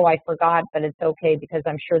 oh, I forgot, but it's okay because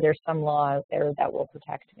I'm sure there's some law out there that will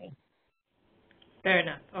protect me. Fair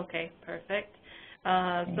enough. Okay, perfect.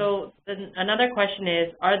 So then another question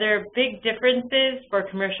is, are there big differences for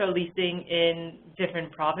commercial leasing in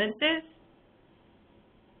different provinces?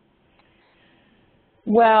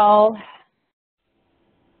 Well,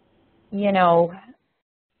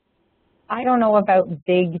 I don't know about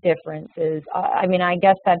big differences. I mean, I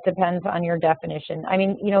guess that depends on your definition. I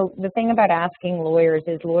mean, the thing about asking lawyers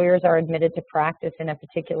is lawyers are admitted to practice in a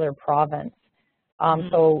particular province.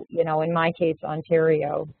 So, in my case,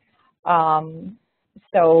 Ontario.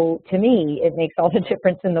 So to me, it makes all the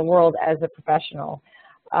difference in the world as a professional.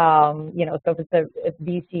 So if it's a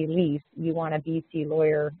BC lease, you want a BC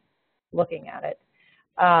lawyer looking at it.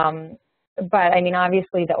 But I mean,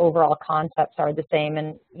 obviously the overall concepts are the same,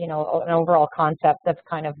 and an overall concept that's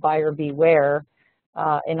kind of buyer beware.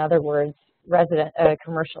 In other words,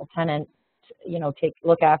 commercial tenant,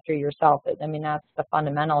 look after yourself. I mean, that's the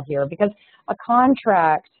fundamental here, because a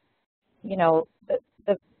contract, the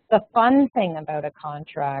fun thing about a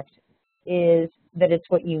contract is that it's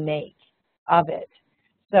what you make of it.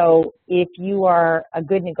 So if you are a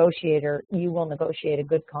good negotiator, you will negotiate a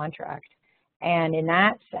good contract. And in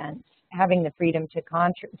that sense, having the freedom to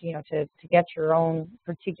to get your own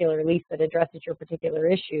particular lease that addresses your particular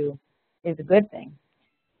issue is a good thing.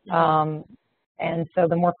 And so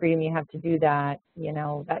the more freedom you have to do that,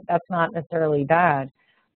 that's not necessarily bad.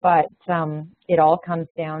 But it all comes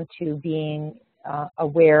down to being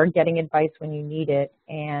aware, getting advice when you need it,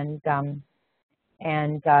 and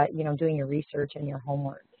doing your research and your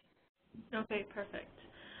homework. Okay, perfect.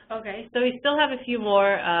 Okay, so we still have a few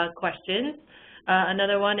more questions.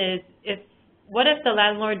 Another one is, what if the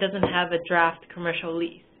landlord doesn't have a draft commercial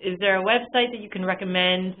lease? Is there a website that you can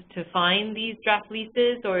recommend to find these draft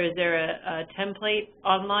leases, or is there a template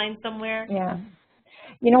online somewhere? Yeah.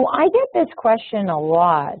 I get this question a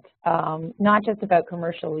lot, not just about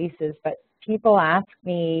commercial leases, but people ask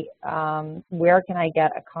me, where can I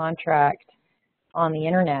get a contract on the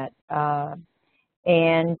internet?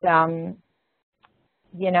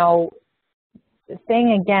 The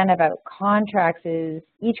thing again about contracts is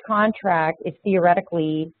each contract is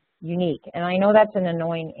theoretically unique. And I know that's an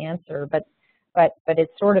annoying answer, but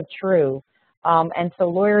it's sort of true. And so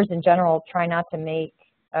lawyers in general try not to make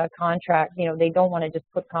contracts, they don't want to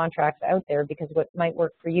just put contracts out there, because what might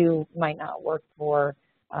work for you might not work for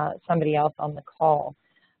somebody else on the call.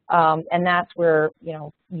 And that's where,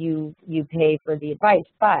 you pay for the advice.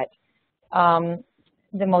 But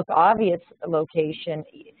the most obvious location,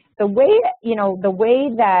 the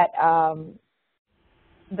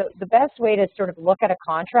best way to sort of look at a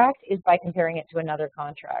contract is by comparing it to another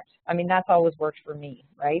contract. I mean, that's always worked for me,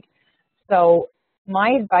 right? So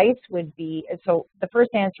my advice would be, so the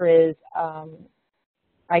first answer is,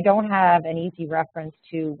 I don't have an easy reference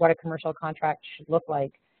to what a commercial contract should look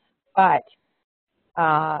like, but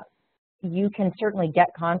you can certainly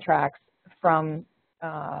get contracts from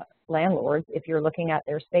landlords if you're looking at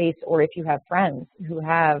their space, or if you have friends who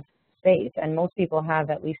have space, and most people have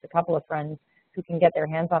at least a couple of friends who can get their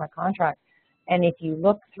hands on a contract. And if you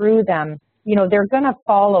look through them, they're going to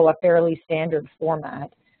follow a fairly standard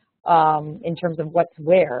format in terms of what's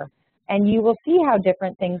where, and you will see how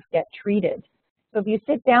different things get treated. So if you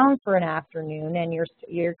sit down for an afternoon and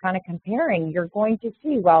you're kind of comparing, you're going to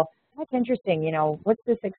see, well, that's interesting, what's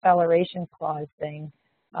this acceleration clause thing?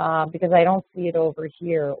 Because I don't see it over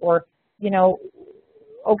here. Or,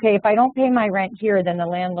 okay, if I don't pay my rent here, then the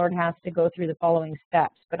landlord has to go through the following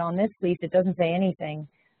steps. But on this lease, it doesn't say anything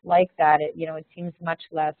like that. It seems much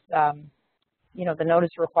less, the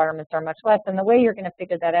notice requirements are much less. And the way you're going to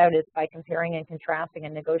figure that out is by comparing and contrasting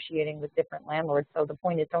and negotiating with different landlords. So the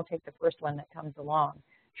point is, don't take the first one that comes along.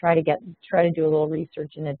 Try to do a little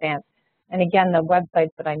research in advance. And again, the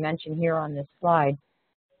websites that I mentioned here on this slide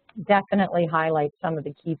definitely highlight some of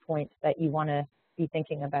the key points that you want to be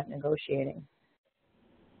thinking about negotiating.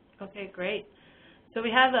 Okay, great. So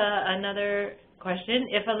we have another question.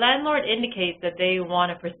 If a landlord indicates that they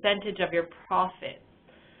want a percentage of your profit,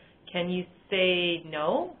 can you say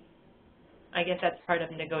no? I guess that's part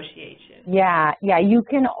of negotiation. Yeah, you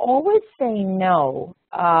can always say no.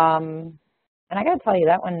 And I got to tell you,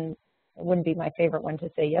 that one wouldn't be my favorite one to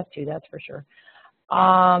say yes to, that's for sure.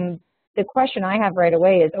 The question I have right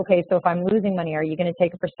away is, okay, so if I'm losing money, are you going to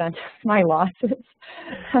take a percent of my losses?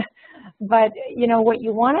 But, you know, what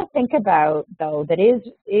you want to think about, though, that is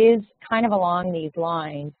kind of along these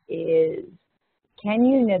lines is, can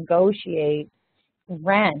you negotiate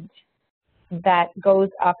rent that goes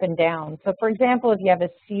up and down? So, for example, if you have a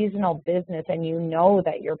seasonal business and you know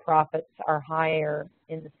that your profits are higher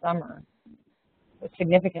in the summer,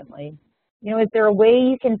 significantly, you know, is there a way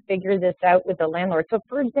you can figure this out with the landlord? So,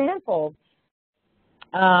 for example,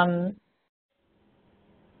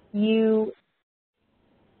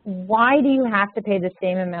 why do you have to pay the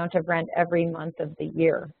same amount of rent every month of the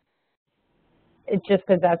year? It's just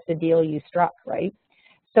because that's the deal you struck, right?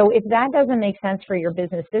 So if that doesn't make sense for your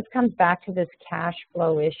business, this comes back to this cash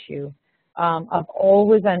flow issue of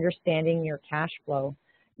always understanding your cash flow.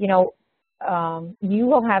 You know, you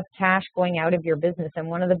will have cash going out of your business, and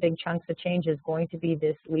one of the big chunks of change is going to be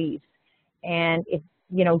this lease. And if,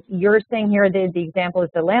 you know, you're saying here, the example is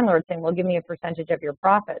the landlord saying, well, give me a percentage of your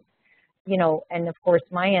profits. You know, and of course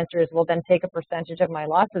my answer is, well, then take a percentage of my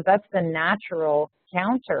losses. That's the natural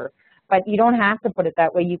counter. But you don't have to put it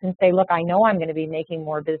that way. You can say, look, I know I'm going to be making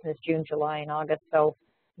more business June, July, and August, so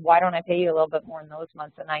why don't I pay you a little bit more in those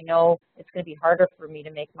months? And I know it's going to be harder for me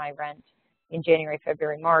to make my rent in January,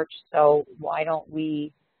 February, March, so why don't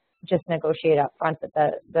we just negotiate up front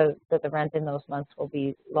that the rent in those months will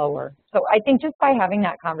be lower. So I think just by having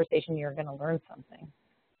that conversation, you're going to learn something.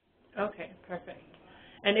 Okay, perfect.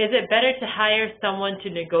 And is it better to hire someone to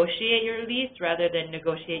negotiate your lease rather than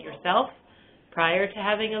negotiate yourself prior to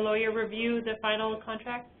having a lawyer review the final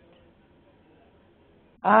contract?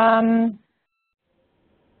 I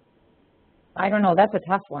don't know. That's a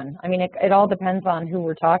tough one. I mean, it all depends on who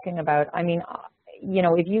we're talking about. I mean, you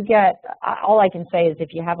know, if you get, all I can say is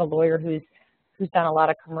if you have a lawyer who's done a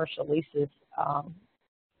lot of commercial leases,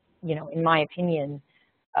 you know, in my opinion,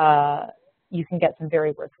 you can get some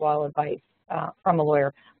very worthwhile advice from a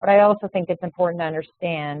lawyer. But I also think it's important to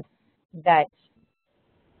understand that,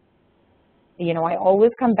 you know, I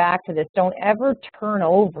always come back to this. Don't ever turn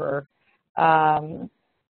over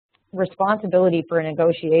responsibility for a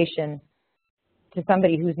negotiation to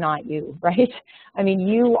somebody who's not you, right? I mean,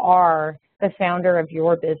 you are the founder of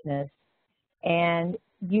your business, and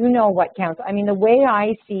you know what counts. I mean, the way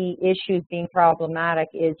I see issues being problematic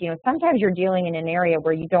is, you know, sometimes you're dealing in an area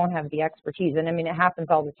where you don't have the expertise, and I mean, it happens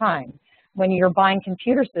all the time. When you're buying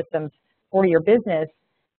computer systems for your business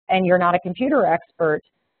and you're not a computer expert,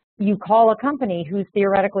 you call a company who's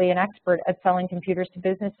theoretically an expert at selling computers to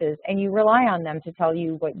businesses, and you rely on them to tell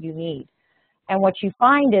you what you need. And what you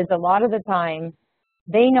find is a lot of the time,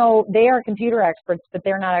 they know they are computer experts, but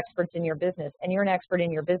they're not experts in your business. And you're an expert in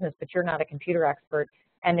your business, but you're not a computer expert.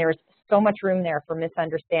 And there's so much room there for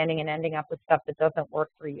misunderstanding and ending up with stuff that doesn't work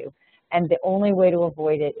for you. And the only way to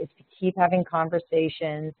avoid it is to keep having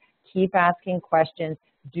conversations, keep asking questions,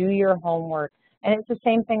 do your homework. And it's the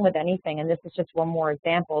same thing with anything. And this is just one more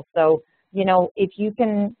example. So, you know, if you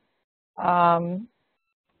can,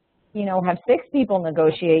 you know, have 6 people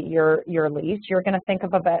negotiate your lease, you're going to think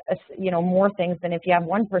of about, you know, more things than if you have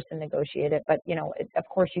one person negotiate it. But, you know, of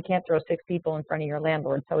course, you can't throw 6 people in front of your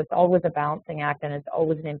landlord. So it's always a balancing act, and it's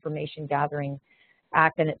always an information gathering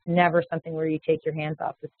act, and it's never something where you take your hands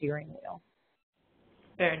off the steering wheel.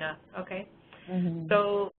 Fair enough. Okay. Mm-hmm.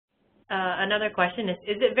 So another question is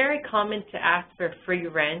it very common to ask for free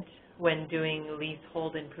rent when doing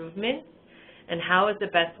leasehold improvements? And how is the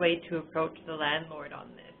best way to approach the landlord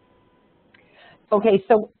on this? Okay,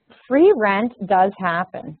 so free rent does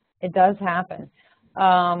happen. It does happen.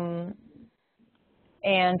 And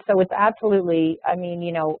so it's absolutely, I mean,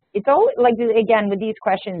 you know, it's always, like, again, with these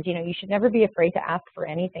questions, you know, you should never be afraid to ask for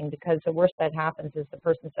anything, because the worst that happens is the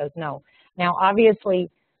person says no. Now, obviously,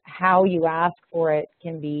 how you ask for it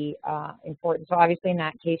can be important. So obviously in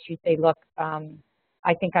that case, you say, look,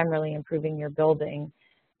 I think I'm really improving your building,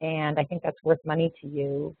 and I think that's worth money to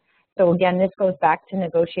you. So again, this goes back to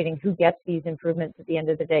negotiating who gets these improvements at the end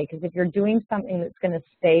of the day. Because if you're doing something that's going to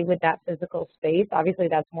stay with that physical space, obviously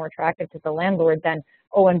that's more attractive to the landlord than,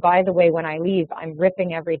 oh, and by the way, when I leave, I'm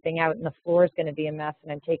ripping everything out and the floor is going to be a mess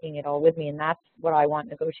and I'm taking it all with me, and that's what I want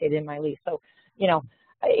negotiated in my lease. So, you know,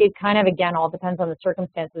 it kind of, again, all depends on the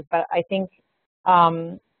circumstances, but I think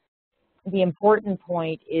the important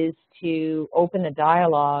point is to open the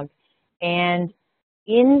dialogue. And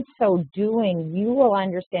in so doing, you will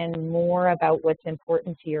understand more about what's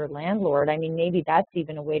important to your landlord. I mean, maybe that's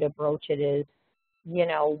even a way to broach it is, you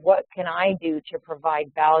know, what can I do to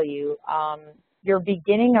provide value? You're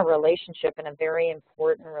beginning a relationship, and a very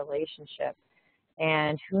important relationship.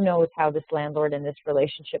 And who knows how this landlord and this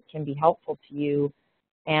relationship can be helpful to you.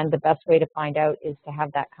 And the best way to find out is to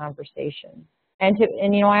have that conversation. And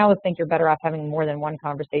you know, I always think you're better off having more than one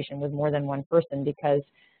conversation with more than one person, because,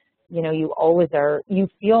 you know, you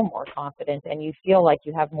feel more confident and you feel like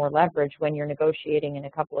you have more leverage when you're negotiating in a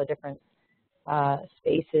couple of different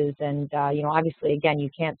spaces. And, you know, obviously, again, you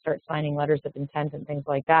can't start signing letters of intent and things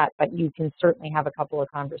like that, but you can certainly have a couple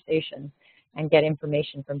of conversations and get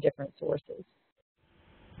information from different sources.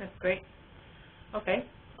 That's great. Okay,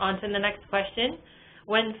 on to the next question.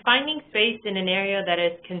 When finding space in an area that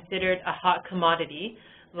is considered a hot commodity,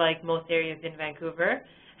 like most areas in Vancouver,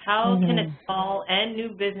 how can a small and new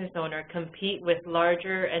business owner compete with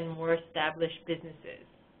larger and more established businesses?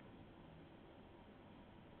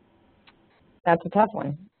 That's a tough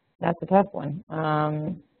one.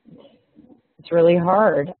 It's really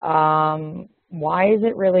hard. Why is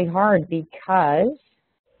it really hard? Because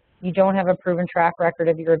you don't have a proven track record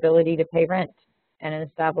of your ability to pay rent, and an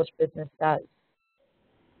established business does.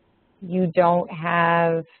 You don't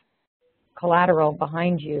have collateral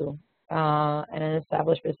behind you, and an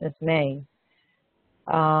established business may.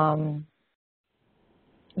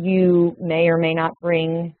 You may or may not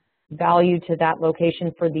bring value to that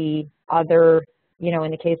location for the other, you know,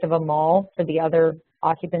 in the case of a mall, for the other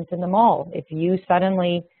occupants in the mall. If you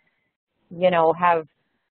suddenly, you know, have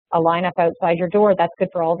a lineup outside your door, that's good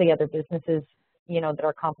for all the other businesses, you know, that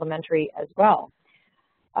are complementary as well.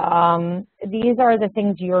 These are the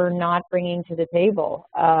things you're not bringing to the table,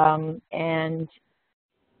 and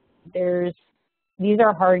these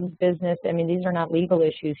are hard business. I mean, these are not legal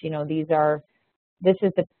issues. You know, this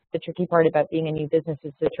is the tricky part about being a new business.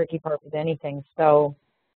 It's the tricky part with anything. So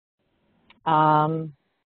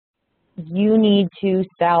you need to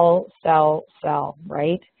sell,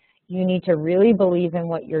 right? You need to really believe in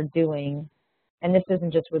what you're doing. And this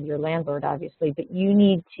isn't just with your landlord, obviously, but you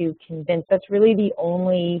need to convince. That's really the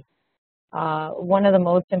only, one of the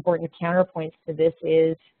most important counterpoints to this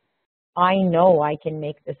is, I know I can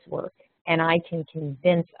make this work, and I can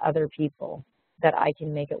convince other people that I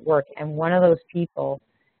can make it work. And one of those people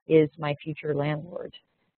is my future landlord.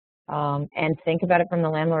 And think about it from the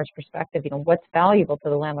landlord's perspective. You know, what's valuable to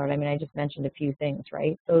the landlord? I mean, I just mentioned a few things,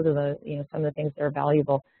 right? Those are the, you know, some of the things that are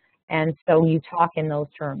valuable. And so you talk in those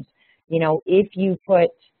terms. You know, if you put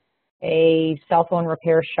a cell phone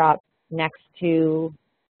repair shop next to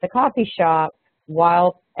the coffee shop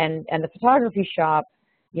and the photography shop,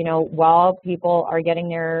 you know, while people are getting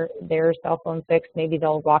their cell phone fixed, maybe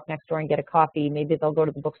they'll walk next door and get a coffee. Maybe they'll go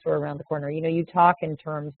to the bookstore around the corner. You know, you talk in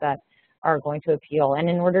terms that are going to appeal. And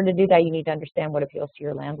in order to do that, you need to understand what appeals to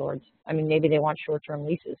your landlords. I mean, maybe they want short-term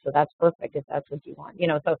leases, so that's perfect if that's what you want. You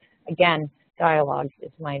know, so again, dialogue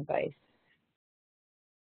is my advice.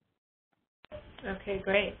 Okay,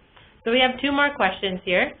 great. So we have two more questions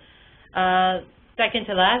here. Second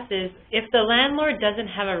to last is, if the landlord doesn't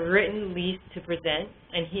have a written lease to present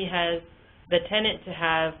and he has the tenant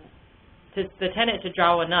to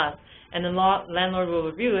draw one up and the landlord will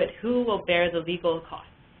review it, who will bear the legal costs?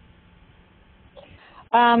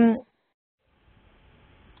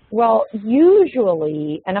 Well,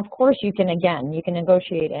 usually, and of course you can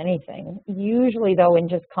negotiate anything. Usually, though, in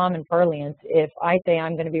just common parlance, if I say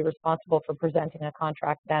I'm going to be responsible for presenting a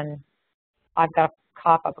contract, then I've got to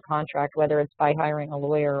cough up a contract, whether it's by hiring a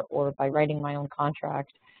lawyer or by writing my own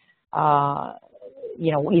contract.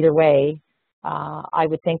 You know, either way, I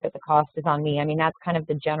would think that the cost is on me. I mean, that's kind of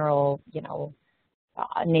the general, you know,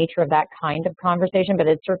 nature of that kind of conversation, but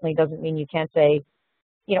it certainly doesn't mean you can't say,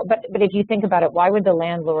 you know, but if you think about it, why would the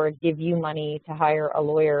landlord give you money to hire a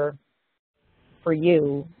lawyer for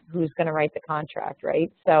you who's going to write the contract,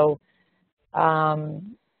 right? So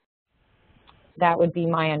that would be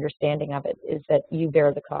my understanding of it, is that you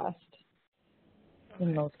bear the cost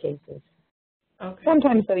in most cases. Okay.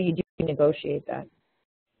 Sometimes, though, you do negotiate that.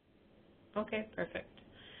 Okay, perfect.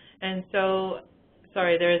 And so,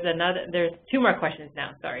 sorry, there's two more questions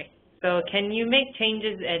now, sorry. So can you make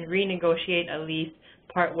changes and renegotiate a lease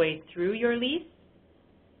partway through your lease?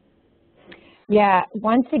 Yeah,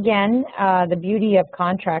 once again, the beauty of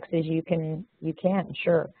contracts is you can,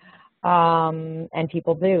 sure, and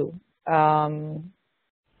people do. So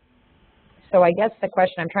I guess the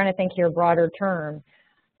question, I'm trying to think here, broader term,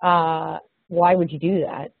 why would you do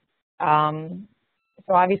that?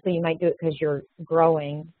 So obviously you might do it because you're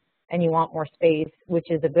growing and you want more space,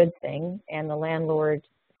 which is a good thing, and the landlord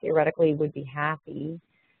theoretically would be happy.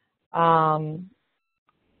 But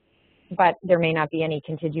there may not be any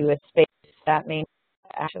contiguous space that may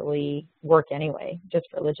actually work anyway, just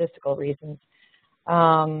for logistical reasons.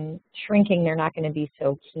 Shrinking, they're not going to be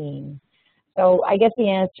so keen. So I guess the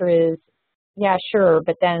answer is, yeah, sure,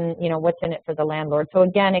 but then, you know, what's in it for the landlord? So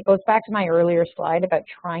again, it goes back to my earlier slide about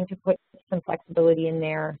trying to put some flexibility in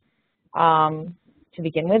there to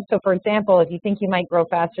begin with. So for example, if you think you might grow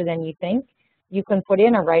faster than you think, you can put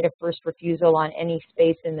in a right of first refusal on any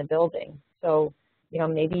space in the building. So, you know,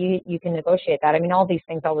 maybe you can negotiate that. I mean, all these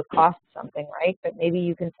things always cost something, right? But maybe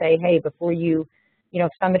you can say, hey, before you know,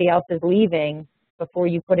 if somebody else is leaving, before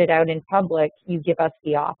you put it out in public, you give us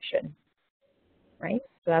the option, right?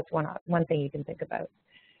 So that's one thing you can think about.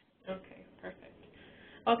 Okay, perfect.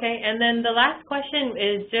 Okay, and then the last question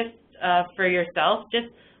is just for yourself. Just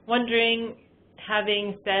wondering,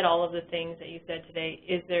 having said all of the things that you said today,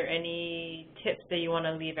 is there any tips that you want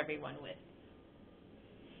to leave everyone with?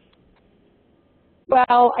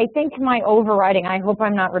 Well, I think my overriding, I hope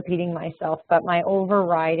I'm not repeating myself, but my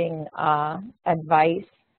overriding advice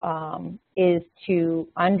is to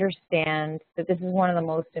understand that this is one of the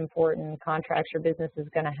most important contracts your business is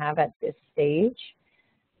going to have at this stage.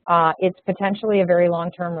 It's potentially a very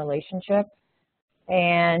long-term relationship,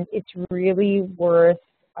 and it's really worth,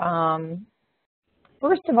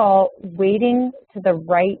 first of all, waiting to the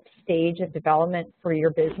right stage of development for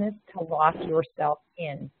your business to lock yourself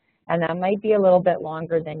in. And that might be a little bit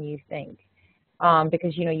longer than you think,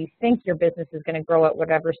 because, you know, you think your business is going to grow at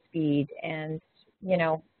whatever speed, and, you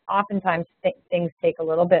know, oftentimes things take a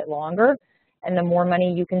little bit longer, and the more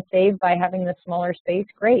money you can save by having the smaller space,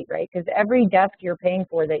 great, right? Because every desk you're paying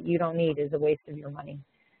for that you don't need is a waste of your money.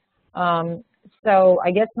 So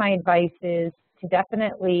I guess my advice is to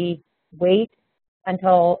definitely wait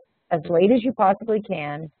until as late as you possibly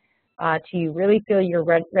can till you really feel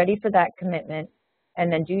you're ready for that commitment,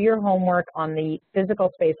 and then do your homework on the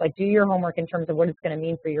physical space. Like, do your homework in terms of what it's going to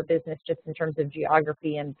mean for your business, just in terms of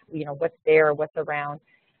geography and, you know, what's there, what's around.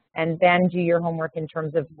 And then do your homework in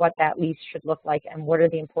terms of what that lease should look like and what are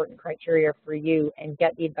the important criteria for you, and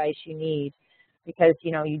get the advice you need, because,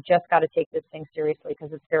 you know, you just got to take this thing seriously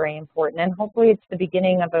because it's very important. And hopefully it's the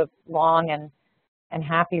beginning of a long and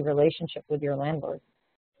happy relationship with your landlord.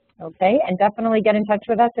 Okay, and definitely get in touch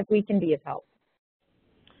with us if we can be of help.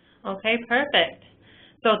 Okay, perfect.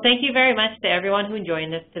 So thank you very much to everyone who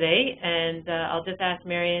joined us today, and I'll just ask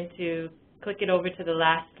Marion to click it over to the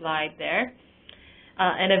last slide there.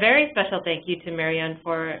 And a very special thank you to Marion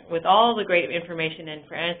with all the great information and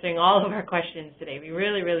for answering all of our questions today. We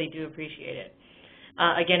really, really do appreciate it.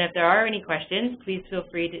 Again, if there are any questions, please feel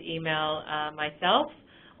free to email myself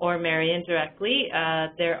or Marion directly.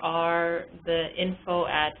 There are the info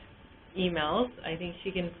at emails. I think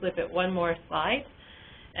she can flip it one more slide.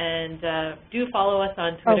 And do follow us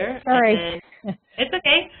on Twitter. Oh, sorry. And it's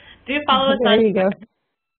okay. Do follow us there on you go.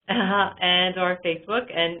 And or Facebook.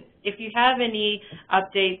 And if you have any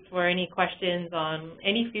updates or any questions on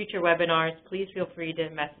any future webinars, please feel free to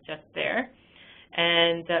message us there.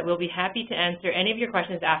 And we'll be happy to answer any of your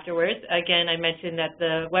questions afterwards. Again, I mentioned that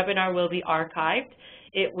the webinar will be archived.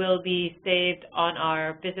 It will be saved on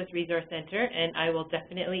our Business Resource Center, and I will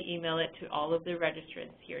definitely email it to all of the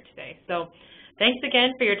registrants here today. So thanks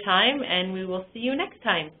again for your time, and we will see you next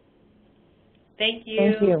time. Thank you.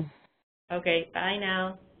 Thank you. Okay, bye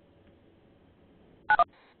now.